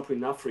 for example,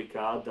 in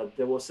Africa, that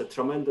there was a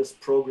tremendous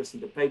progress in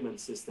the payment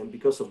system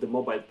because of the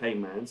mobile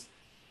payments,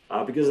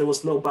 because there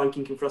was no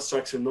banking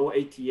infrastructure, no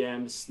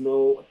ATMs,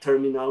 no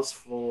terminals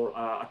for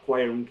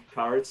acquiring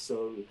cards.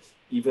 So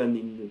even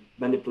in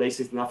many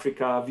places in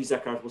Africa, Visa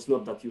card was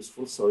not that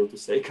useful, sorry to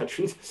say,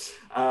 Katrin.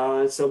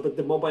 But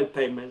the mobile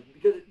payment,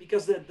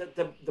 because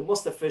the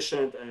most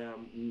efficient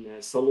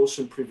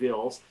solution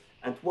prevails.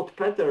 And what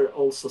Peter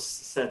also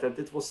said, and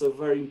it was a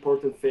very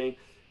important thing,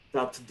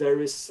 that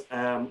there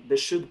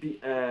should be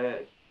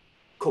a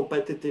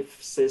competitive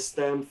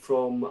system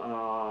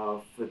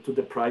to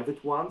the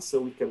private ones. So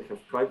we can have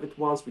private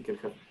ones, we can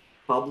have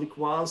public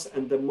ones,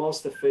 and the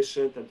most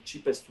efficient and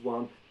cheapest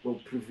one will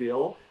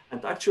prevail.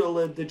 And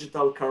actually,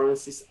 digital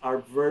currencies are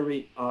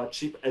very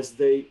cheap, as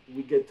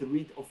we get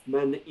rid of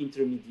many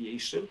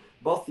intermediation,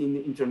 both in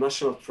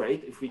international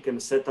trade. If we can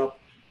set up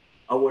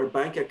our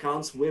bank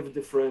accounts with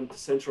different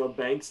central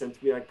banks, and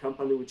we are a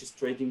company which is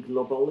trading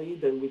globally,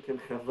 then we can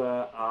have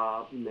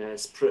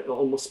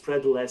almost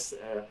spreadless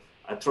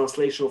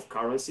translation of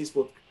currencies,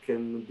 what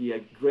can be a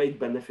great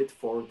benefit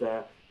for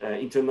the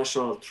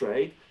international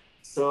trade.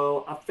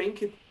 So I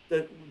think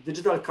the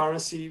digital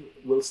currency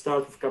will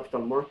start with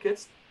capital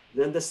markets.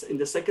 Then in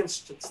the second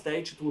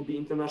stage, it will be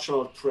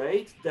international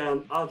trade,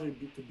 then other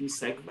B2B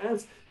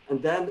segments.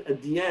 And then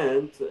at the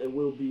end, it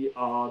will be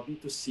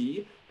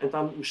B2C. And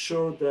I'm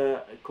sure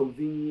the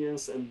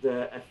convenience and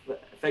the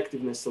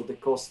effectiveness of the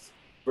cost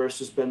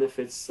versus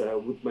benefits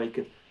would make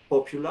it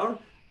popular.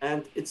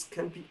 And it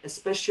can be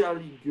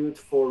especially good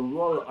for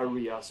rural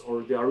areas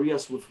or the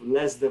areas with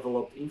less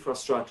developed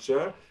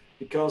infrastructure,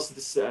 because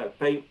this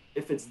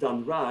if it's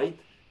done right,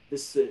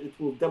 it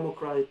will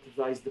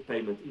democratize the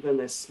payment. Even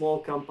a small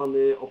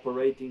company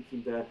operating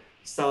in the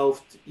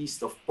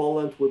southeast of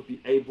Poland would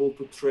be able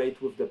to trade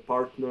with the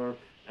partner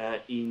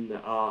in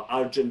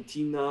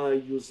Argentina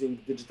using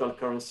digital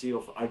currency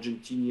of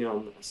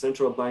Argentinian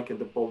central bank and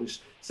the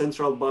Polish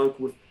central bank,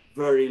 with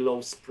very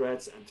low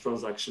spreads and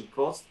transaction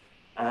costs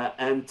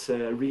and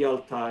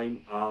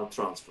real-time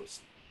transfers.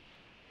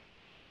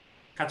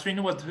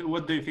 Katrin,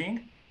 what do you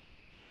think?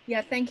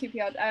 Yeah, thank you,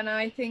 Piotr. And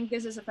I think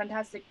this is a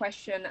fantastic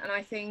question. And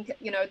I think,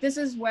 this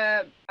is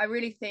where I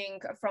really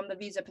think from the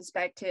Visa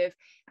perspective,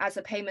 as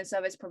a payment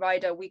service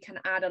provider, we can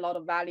add a lot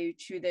of value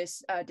to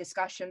this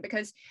discussion,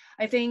 because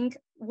I think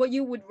what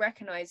you would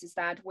recognize is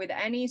that with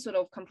any sort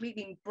of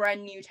completely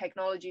brand new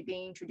technology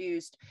being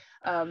introduced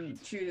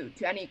to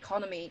any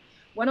economy,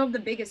 one of the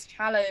biggest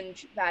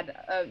challenge that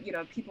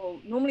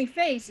people normally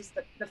face is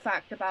the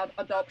fact about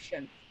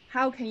adoption.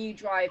 How can you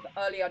drive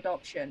early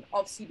adoption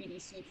of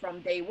CBDC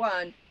from day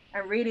one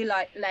and really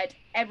let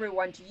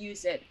everyone to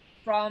use it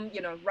from,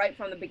 right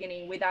from the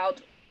beginning, without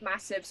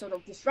massive sort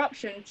of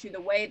disruption to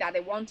the way that they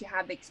want to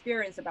have the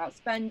experience about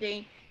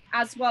spending,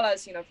 as well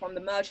as, from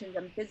the merchants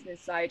and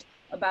business side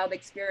about the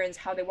experience,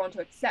 how they want to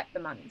accept the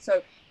money.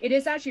 So it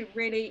is actually a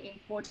really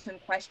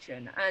important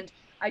question. And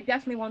I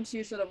definitely want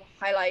to sort of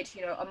highlight,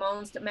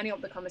 amongst many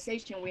of the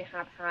conversation we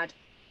have had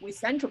with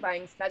central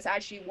banks, that's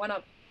actually one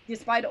of,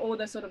 despite all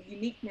the sort of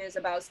uniqueness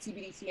about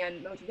CBDC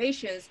and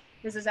motivations,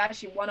 this is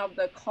actually one of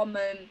the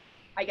common,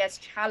 I guess,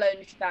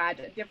 challenge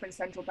that different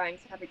central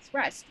banks have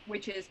expressed,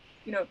 which is,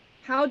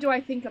 how do I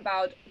think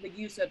about the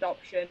user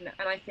adoption?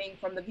 And I think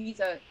from the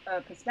Visa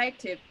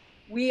perspective,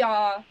 we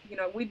are,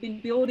 we've been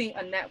building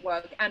a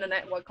network and a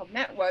network of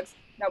networks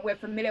that we're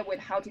familiar with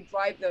how to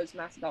drive those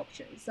mass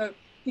adoptions. So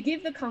to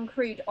give the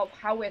concrete of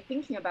how we're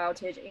thinking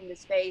about it in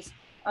this space,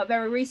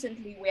 very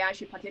recently, we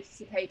actually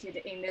participated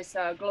in this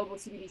global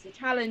CBDC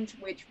challenge,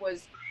 which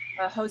was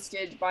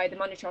hosted by the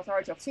Monetary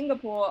Authority of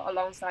Singapore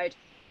alongside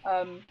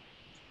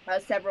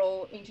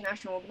several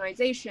international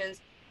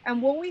organizations.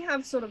 And what we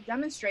have sort of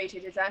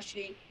demonstrated is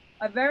actually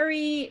a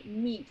very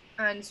neat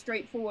and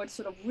straightforward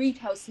sort of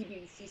retail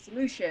CBDC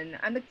solution.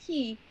 And the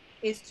key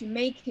is to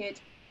make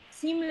it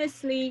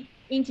seamlessly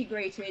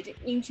integrated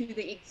into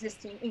the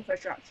existing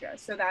infrastructure,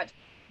 so that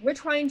we're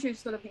trying to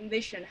sort of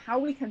envision how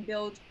we can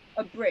build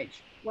a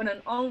bridge when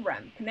an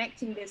on-ramp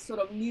connecting this sort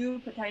of new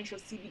potential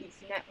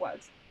CBDC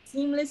networks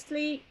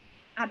seamlessly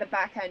at the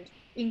back end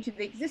into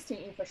the existing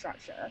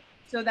infrastructure,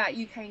 so that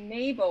you can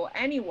enable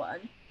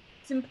anyone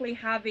simply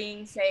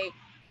having, say,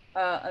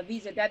 a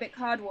Visa debit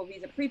card or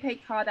Visa prepaid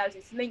card that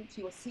is linked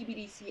to your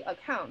CBDC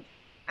account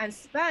and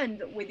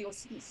spend with your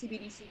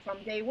CBDC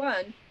from day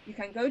one. You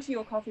can go to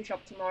your coffee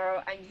shop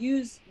tomorrow and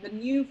use the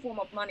new form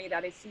of money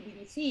that is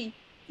CBDC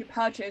to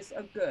purchase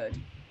a good.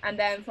 And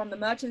then from the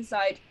merchant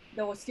side,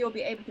 they will still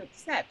be able to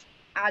accept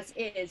as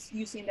is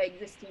using the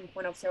existing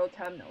point of sale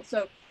terminal.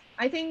 So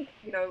I think,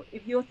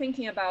 if you're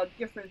thinking about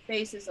different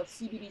phases of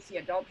CBDC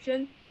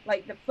adoption,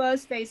 like the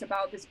first phase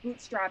about this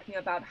bootstrapping,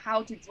 about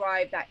how to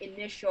drive that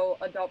initial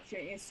adoption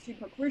is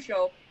super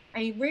crucial.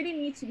 And it really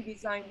needs to be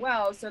designed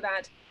well so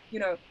that,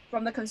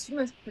 from the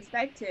consumer's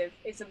perspective,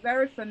 it's a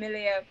very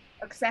familiar,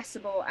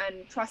 accessible,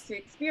 and trusted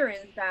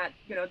experience that,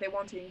 they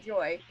want to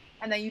enjoy.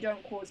 And then you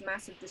don't cause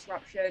massive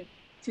disruption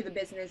to the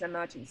business and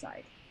merchant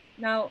side.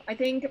 Now, I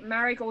think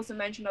Marek also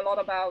mentioned a lot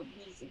about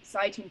these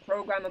exciting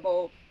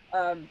programmable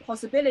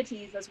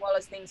possibilities, as well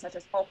as things such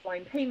as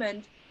offline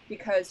payment,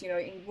 because,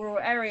 in rural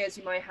areas,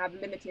 you might have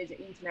limited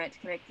internet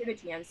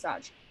connectivity and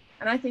such.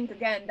 And I think,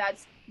 again,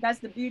 that's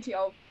the beauty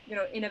of,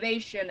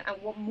 innovation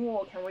and what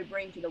more can we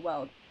bring to the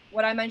world.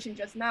 What I mentioned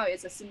just now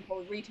is a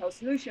simple retail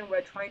solution.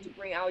 We're trying to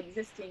bring our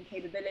existing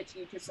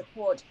capability to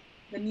support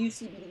the new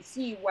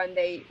CBDC when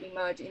they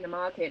emerge in the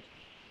market.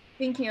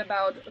 Thinking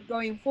about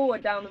going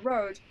forward down the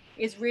road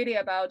is really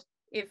about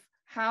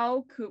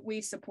how could we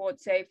support,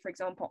 say, for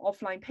example,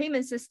 offline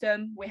payment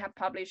system. We have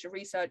published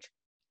research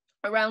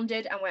around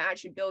it, and we're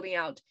actually building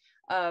out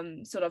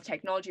sort of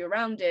technology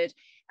around it.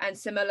 And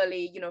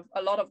similarly,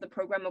 a lot of the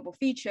programmable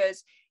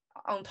features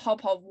on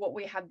top of what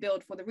we have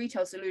built for the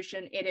retail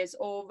solution, it is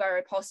all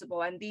very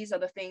possible. And these are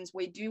the things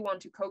we do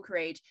want to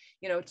co-create,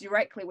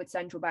 directly with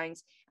central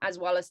banks, as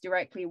well as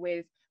directly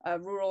with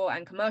rural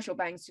and commercial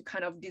banks to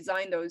kind of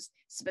design those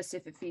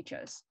specific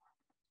features.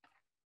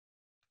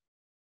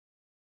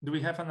 Do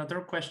we have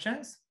another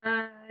questions?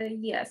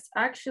 Yes,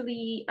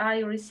 actually, I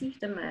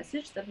received a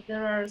message that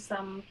there are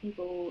some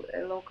people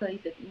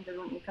located in the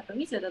room in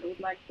Katowice that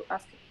would like to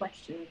ask a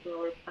question to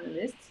our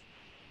panelists.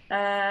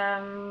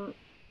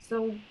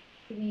 So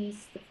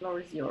please, the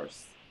floor is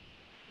yours.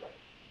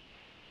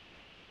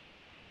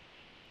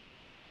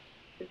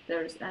 If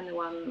there's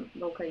anyone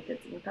located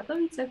in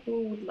Katowice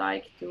who would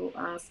like to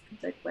ask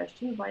the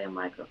question via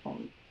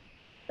microphone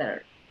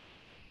there.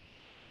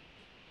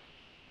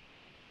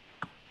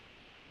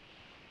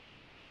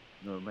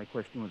 No, my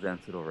question was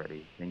answered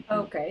already. Thank you.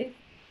 Okay,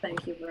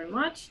 thank you very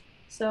much.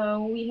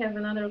 So we have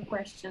another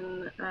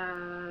question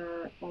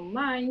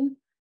online,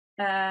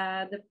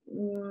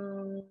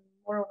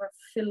 more of a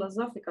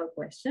philosophical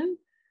question.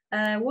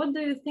 What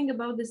do you think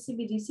about the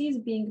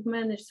CBDCs being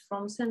managed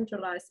from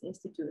centralized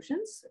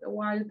institutions,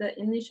 while the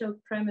initial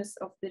premise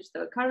of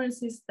digital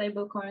currencies,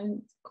 stable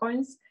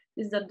coins,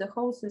 is that the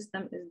whole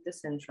system is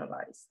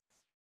decentralized?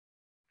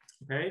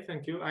 Okay,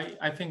 thank you.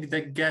 I think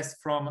the guest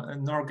from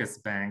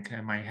Norges Bank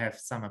might have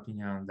some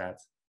opinion on that.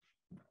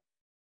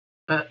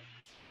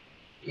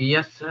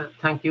 Yes,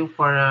 thank you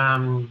for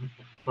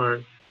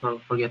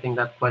getting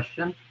that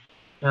question.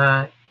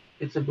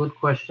 It's a good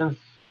question.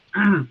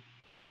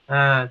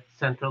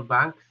 Central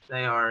banks,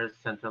 they are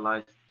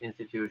centralized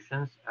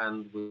institutions,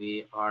 and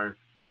we are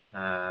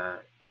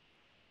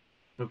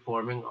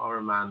performing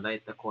our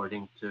mandate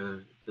according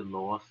to the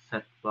laws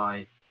set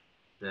by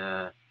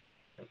the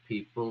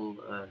people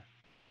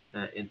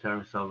in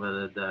terms of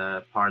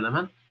the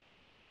parliament.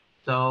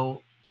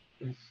 So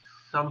in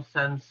some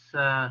sense,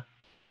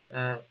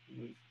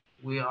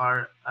 we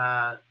are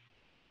a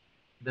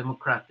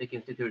democratic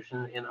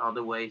institution in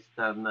other ways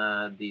than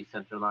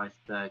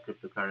decentralized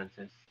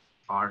cryptocurrencies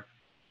are.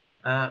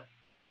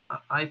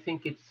 I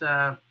think it's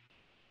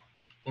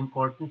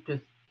important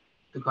to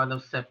kind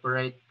of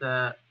separate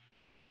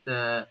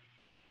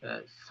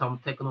some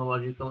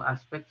technological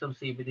aspects of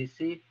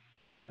CBDC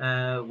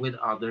with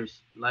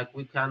others. Like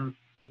we can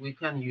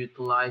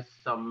utilize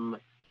some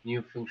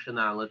new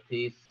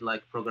functionalities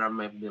like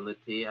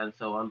programmability and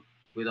so on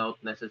without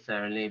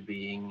necessarily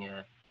being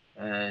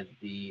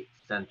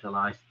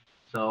decentralized.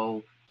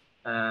 So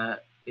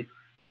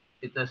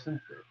it doesn't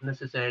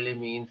necessarily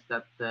means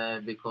that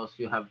because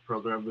you have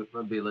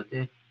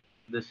programmability,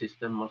 the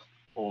system must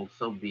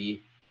also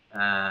be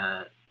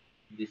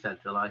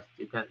decentralized.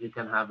 You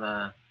can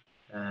have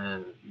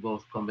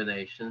both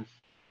combinations.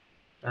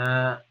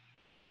 And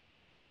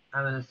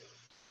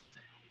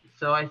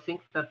so I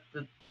think that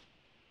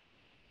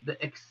the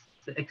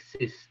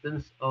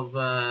existence of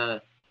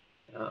how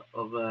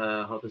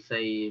to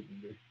say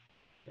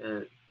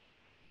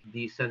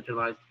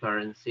decentralized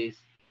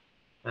currencies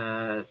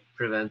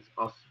prevents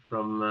us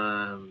from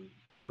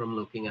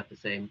looking at the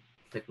same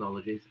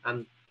technologies.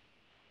 And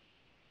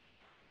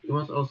you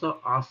must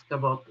also ask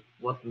about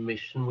what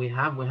mission we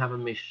have. We have a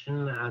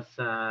mission as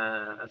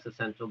a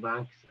central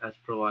bank, as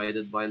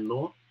provided by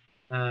law,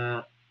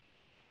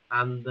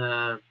 and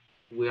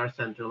we are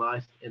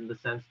centralized in the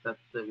sense that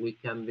we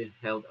can be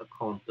held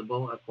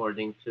accountable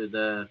according to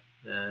the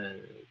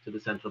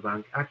Central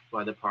Bank Act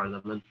by the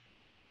Parliament.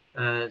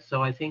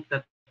 So I think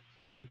that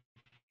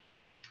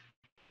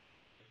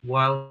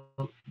while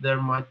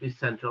there might be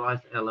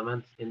centralized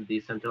elements in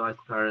decentralized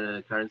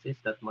currencies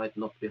that might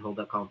not be held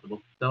accountable.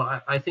 So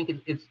I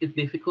think it's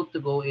difficult to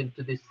go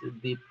into this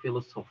deep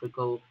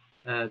philosophical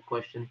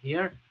question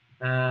here,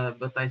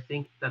 but I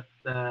think that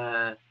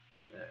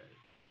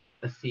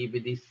a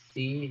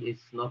CBDC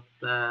is not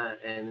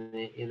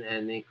in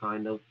any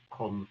kind of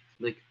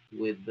conflict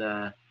with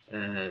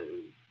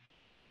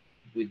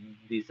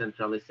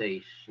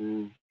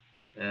decentralization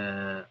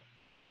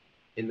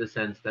in the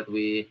sense that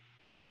we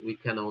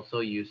can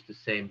also use the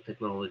same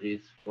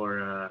technologies for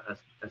a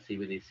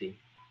CBDC.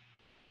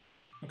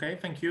 Okay,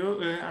 thank you.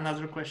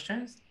 Another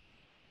questions?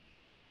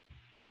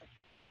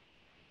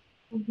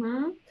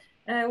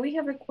 We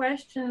have a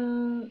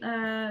question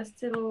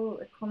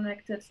still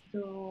connected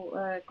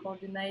to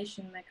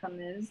coordination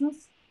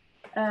mechanisms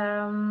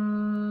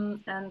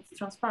and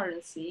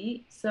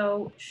transparency.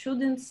 So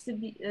shouldn't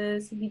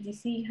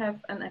CBDC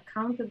have an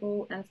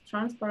accountable and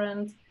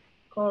transparent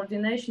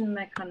coordination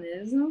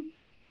mechanism,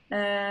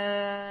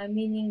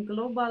 meaning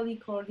globally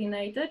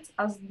coordinated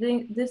as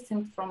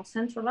distinct from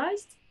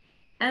centralized,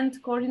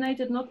 and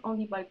coordinated not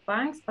only by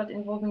banks, but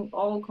involving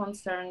all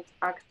concerned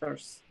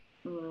actors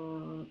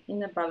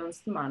in a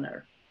balanced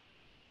manner?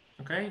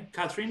 Okay,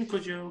 Catherine,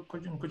 could you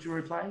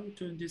reply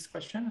to this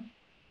question,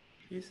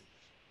 please?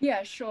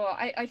 Yeah, sure.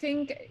 I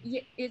think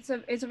it's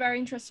a very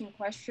interesting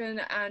question,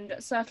 and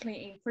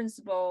certainly in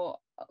principle,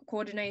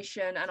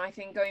 coordination, and I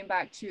think going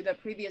back to the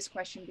previous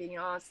question being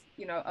asked,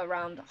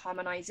 around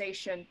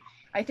harmonization,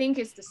 I think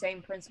it's the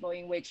same principle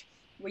in which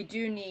we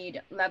do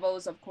need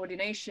levels of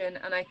coordination,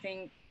 and I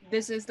think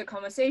this is the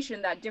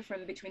conversation that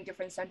different between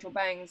different central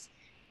banks,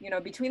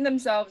 between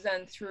themselves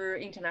and through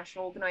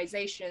international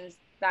organizations.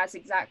 That's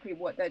exactly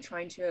what they're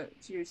trying to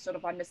sort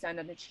of understand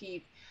and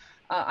achieve.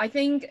 I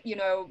think,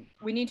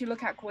 we need to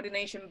look at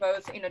coordination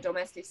both in a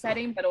domestic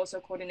setting, but also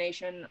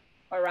coordination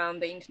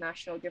around the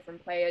international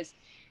different players.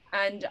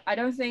 And I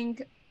don't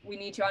think we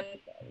need to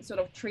sort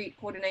of treat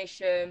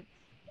coordination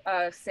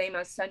same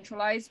as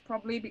centralized,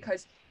 probably,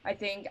 because I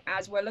think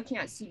as we're looking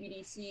at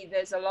CBDC,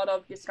 there's a lot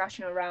of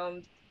discussion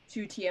around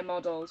two-tier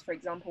models, for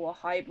example, a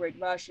hybrid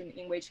version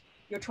in which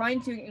you're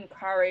trying to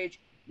encourage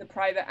the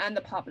private and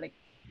the public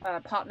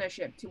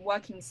partnership to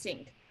work in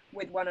sync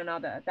with one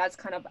another. That's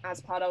kind of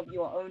as part of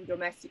your own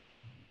domestic,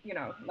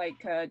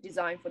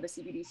 design for the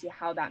CBDC,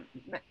 how that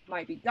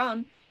might be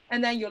done.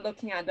 And then you're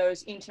looking at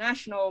those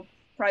international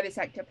private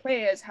sector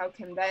players, how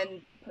can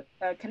then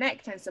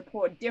connect and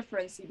support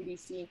different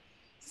CBDC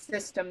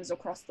systems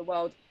across the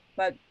world.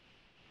 But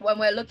when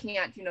we're looking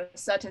at,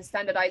 certain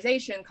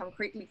standardization,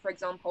 concretely, for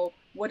example,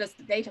 what does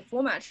the data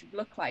format should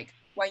look like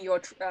when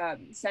you're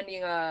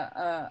sending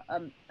a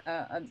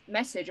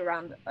message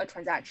around a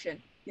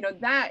transaction?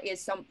 That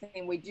is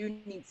something we do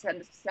need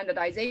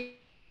standardization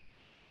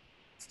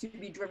to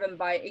be driven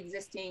by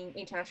existing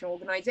international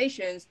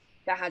organizations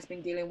that has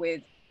been dealing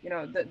with,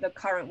 the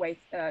current way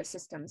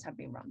systems have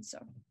been run. So.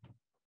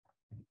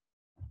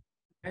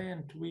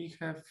 And we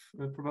have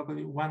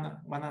probably one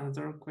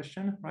other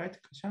question, right,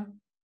 Kasia?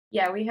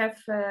 Yeah, we have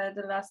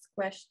the last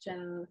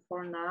question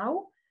for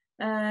now.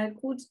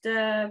 Could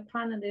the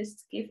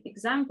panelists give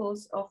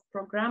examples of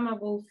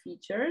programmable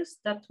features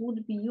that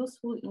would be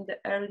useful in the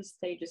early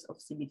stages of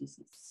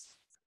CBDCs?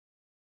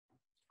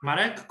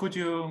 Marek, could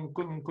you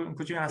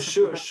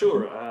answer?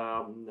 Sure.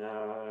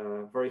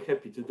 Very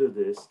happy to do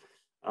this.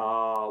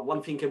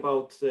 One thing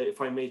about,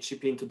 if I may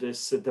chip into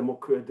this,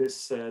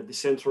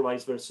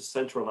 decentralized versus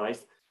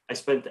centralized. I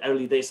spent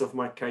early days of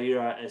my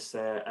career as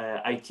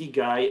an IT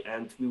guy,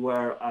 and we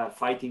were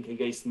fighting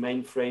against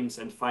mainframes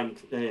and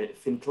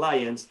thin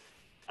clients.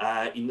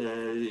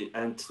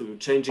 and to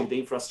changing the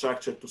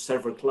infrastructure to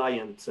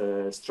server-client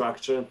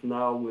structure. And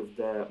now with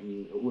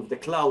the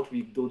cloud,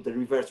 we do the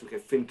reverse. We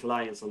have thin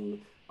clients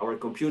on our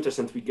computers,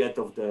 and we get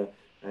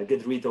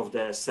rid of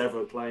the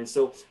server clients.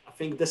 So I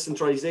think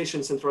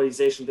decentralization,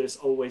 centralization, there's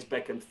always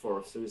back and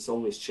forth. So it's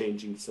always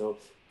changing. So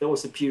there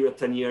was a period,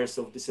 10 years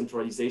of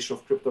decentralization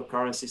of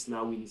cryptocurrencies.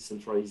 Now we need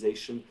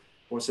centralization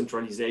or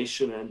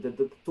centralization, and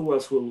the two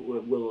worlds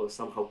will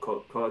somehow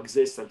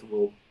coexist and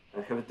will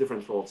have a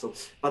different role. So,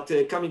 but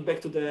coming back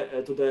to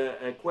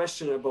the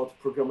question about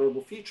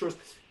programmable features,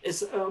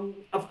 is I'm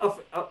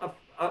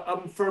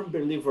a firm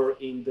believer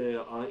in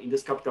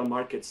this capital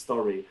market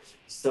story.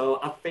 So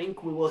I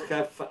think we will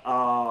have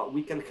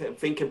we can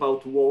think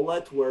about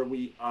wallet where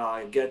we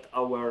get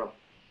our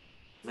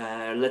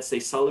let's say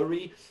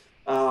salary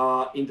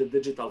in the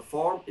digital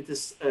form. It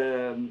is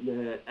in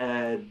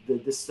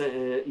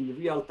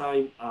real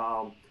time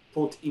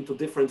put into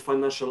different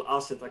financial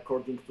assets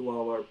according to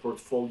our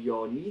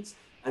portfolio needs.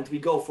 And we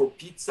go for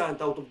pizza,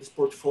 and out of this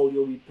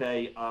portfolio, we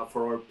pay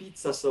for our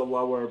pizza. So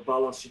our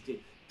balance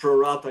sheet pro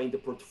rata in the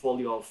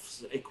portfolio of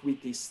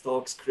equity,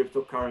 stocks,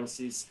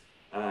 cryptocurrencies,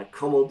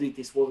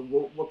 commodities,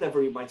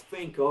 whatever you might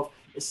think of,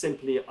 is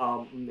simply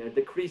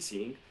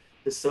decreasing.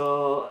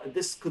 So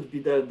this could be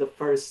the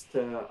first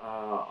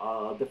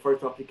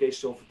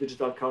application of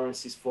digital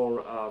currencies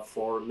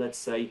for let's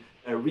say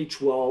a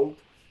rich world,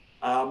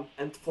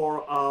 and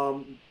for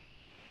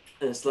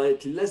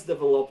slightly less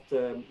developed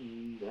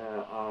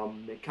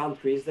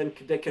countries. Then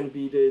there can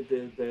be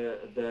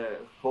the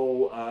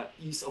whole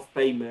ease of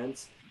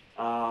payments,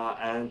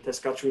 and as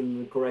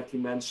Katrin correctly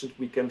mentioned,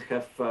 we can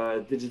have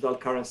digital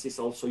currencies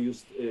also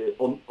used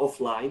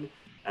offline.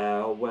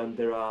 When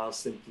there are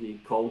simply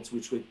codes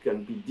which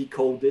can be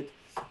decoded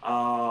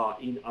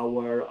in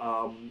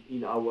our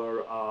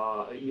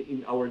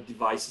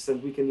devices,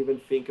 and we can even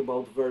think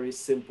about very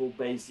simple,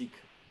 basic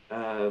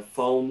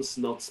phones,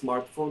 not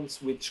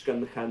smartphones, which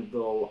can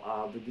handle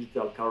the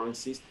digital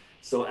currencies.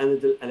 So any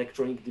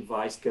electronic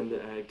device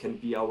can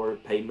be our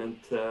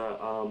payment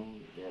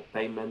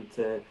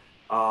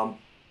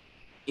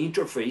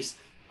interface,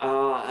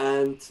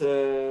 and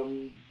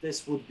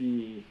this would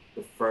be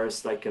the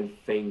first I can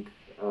think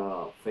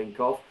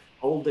of.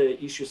 All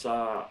the issues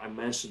I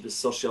mentioned, the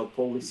social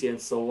policy and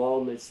so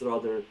on, it's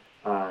rather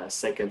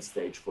second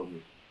stage for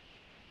me.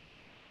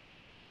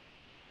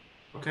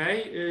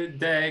 Okay,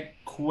 the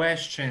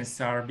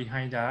questions are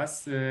behind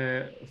us.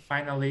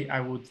 Finally, I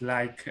would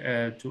like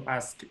to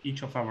ask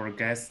each of our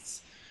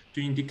guests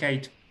to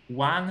indicate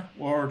one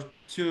or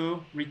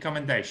two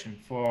recommendations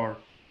for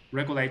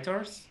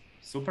regulators,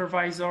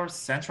 supervisors,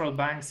 central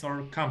banks,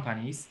 or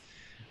companies.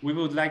 We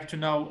would like to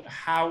know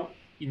how,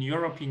 in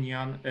your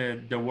opinion,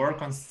 the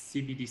work on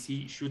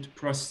CBDC should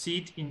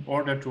proceed in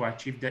order to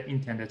achieve the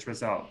intended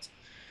result.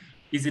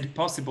 Is it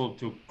possible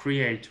to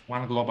create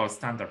one global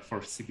standard for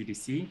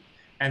CBDC?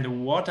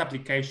 And what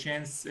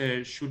applications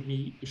should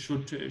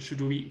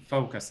we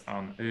focus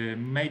on?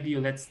 Maybe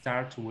let's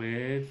start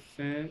with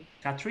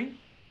Katrin.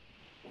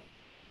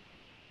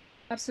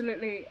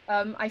 Absolutely.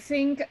 I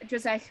think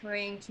just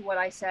echoing to what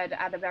I said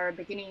at the very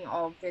beginning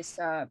of this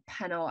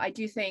panel, I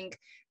do think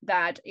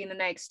that in the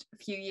next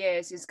few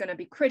years is going to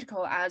be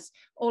critical as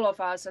all of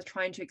us are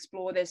trying to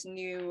explore this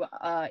new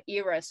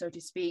era, so to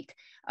speak,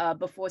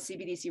 before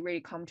CBDC really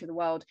come to the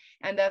world.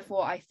 And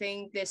therefore, I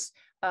think this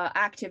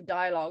active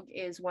dialogue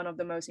is one of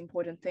the most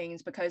important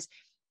things, because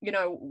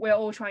we're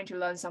all trying to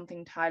learn something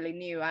entirely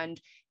new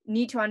and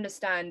need to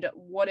understand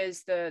what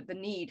is the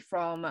need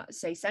from,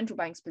 say, central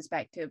banks'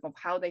 perspective of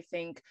how they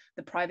think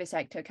the private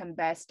sector can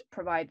best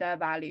provide their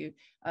value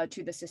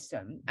to the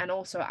system. And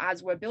also,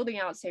 as we're building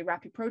out, say,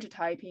 rapid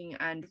prototyping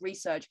and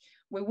research,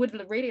 we would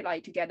really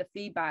like to get the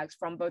feedbacks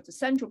from both the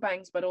central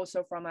banks, but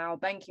also from our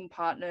banking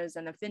partners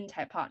and the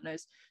fintech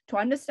partners to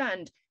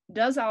understand,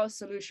 does our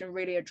solution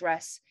really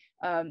address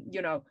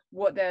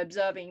what they're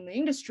observing in the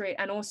industry?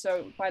 And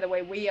also, by the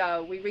way, we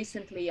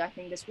recently, I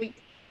think this week,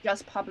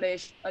 just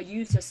published a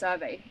user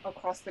survey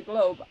across the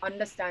globe,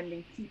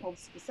 understanding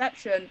people's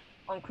perception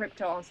on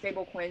crypto, on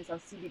stablecoins, on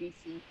CBDC.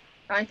 And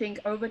I think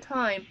over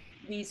time,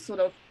 these sort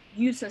of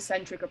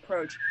user-centric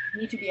approach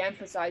need to be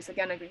emphasized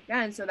again and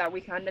again, so that we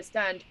can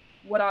understand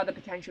what are the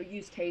potential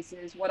use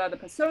cases, what are the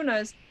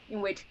personas in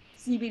which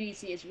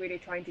CBDC is really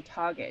trying to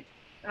target.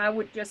 And I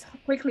would just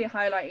quickly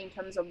highlight, in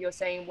terms of you're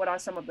saying what are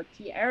some of the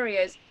key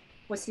areas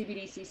for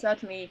CBDC.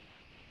 Certainly,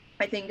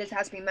 I think this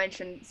has been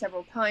mentioned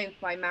several times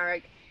by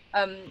Marek,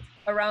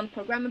 around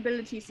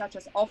programmability, such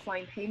as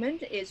offline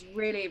payment, is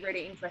really,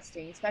 really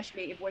interesting,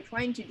 especially if we're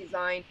trying to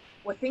design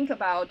or think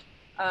about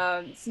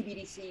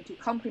CBDC to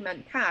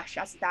complement cash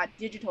as that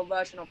digital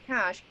version of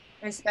cash,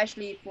 and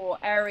especially for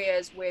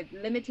areas with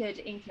limited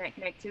internet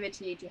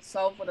connectivity to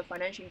solve for the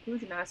financial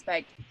inclusion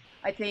aspect.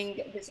 I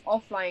think this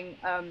offline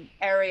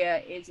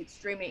area is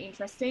extremely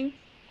interesting.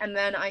 And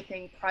then I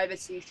think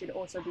privacy should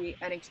also be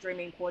an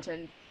extremely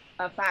important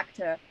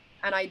factor.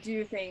 And I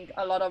do think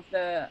a lot of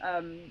the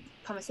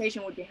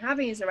conversation we'll be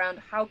having is around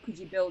how could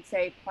you build,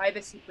 say,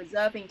 privacy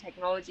preserving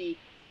technology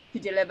to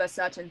deliver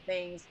certain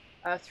things.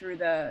 through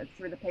the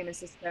payment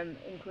system,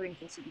 including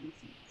for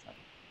CBDC. So.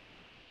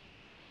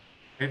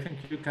 Okay, thank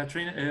you,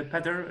 Catherine.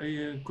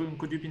 Peter,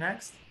 could you be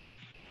next?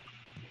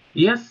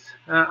 Yes,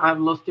 I've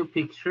lost your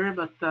picture,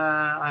 but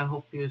I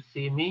hope you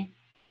see me.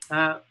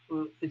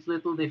 It's a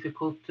little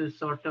difficult to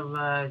sort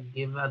of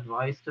give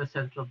advice to a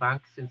central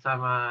bank since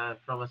I'm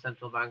from a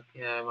central bank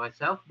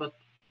myself. But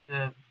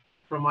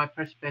from my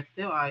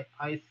perspective,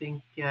 I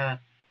think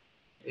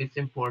it's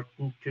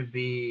important to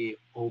be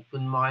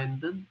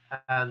open-minded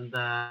and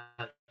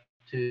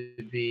to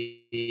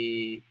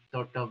be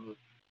sort of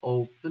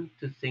open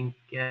to think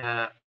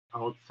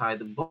outside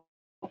the box.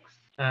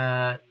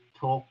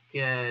 Talk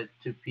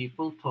to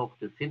people, talk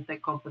to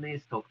fintech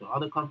companies, talk to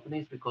other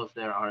companies, because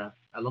there are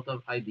a lot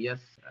of ideas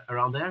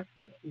around there.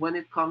 When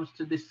it comes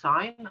to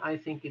design, I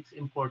think it's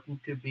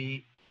important to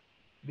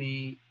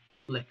be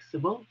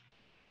flexible,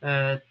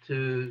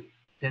 to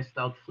test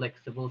out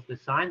flexible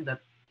design that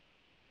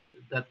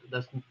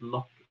doesn't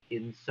lock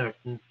in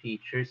certain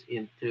features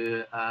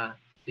into a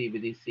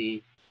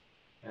CBDC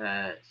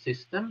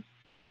system.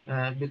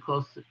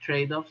 Because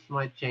trade-offs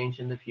might change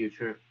in the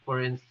future.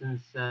 For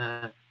instance,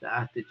 the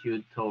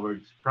attitude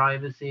towards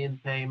privacy in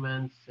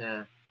payments,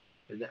 the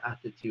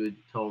attitude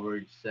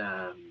towards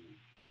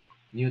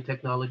new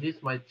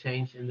technologies might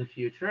change in the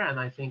future. And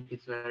I think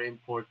it's very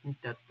important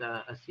that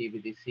a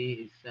CBDC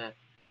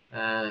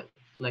is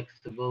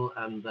flexible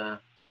and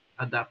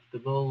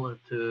adaptable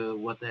to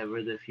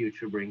whatever the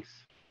future brings.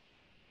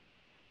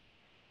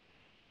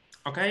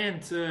 Okay,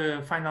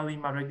 and finally,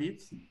 Marek.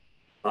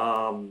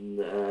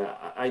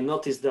 I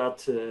noticed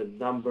that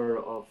number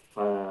of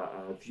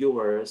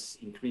viewers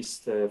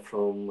increased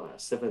from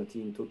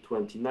 17 to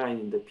 29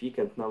 in the peak,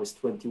 and now it's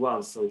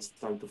 21. So it's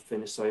time to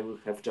finish. So I will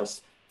have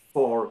just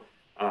four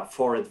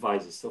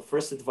advices. So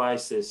first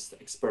advice is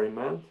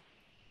experiment.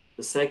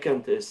 The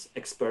second is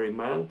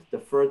experiment. The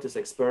third is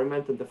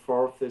experiment, and the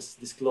fourth is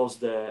disclose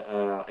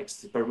the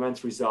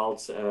experiment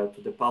results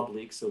to the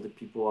public, so the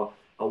people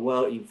are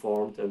well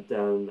informed, and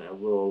then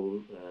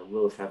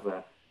we'll have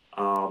a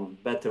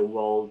better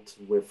world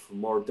with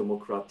more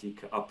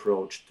democratic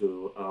approach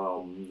to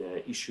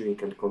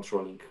issuing and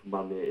controlling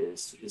money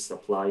is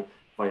applied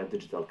via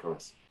digital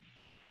currency.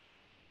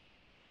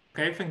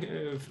 Okay,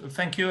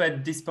 thank you.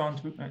 At this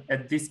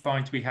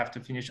point, we have to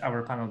finish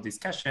our panel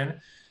discussion.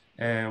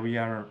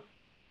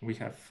 We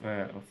have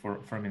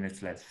 4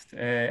 minutes left.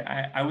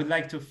 I would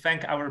like to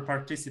thank our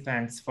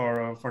participants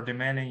for the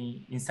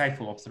many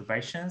insightful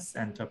observations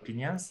and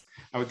opinions.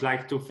 I would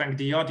like to thank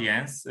the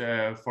audience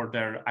for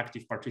their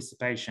active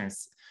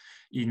participations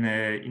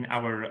in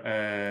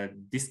our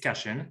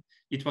discussion.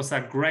 It was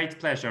a great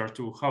pleasure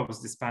to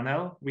host this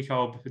panel. We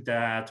hope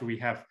that we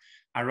have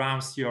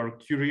aroused your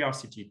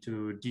curiosity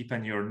to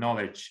deepen your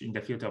knowledge in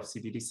the field of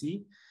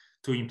CBDC,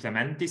 to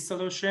implement this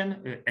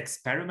solution,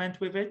 experiment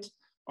with it,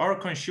 or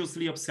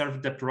consciously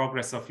observe the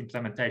progress of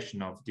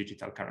implementation of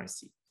digital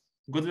currency.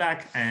 Good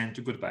luck and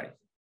goodbye.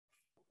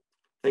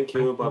 Thank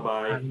you.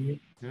 Bye-bye.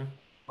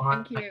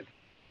 Thank you.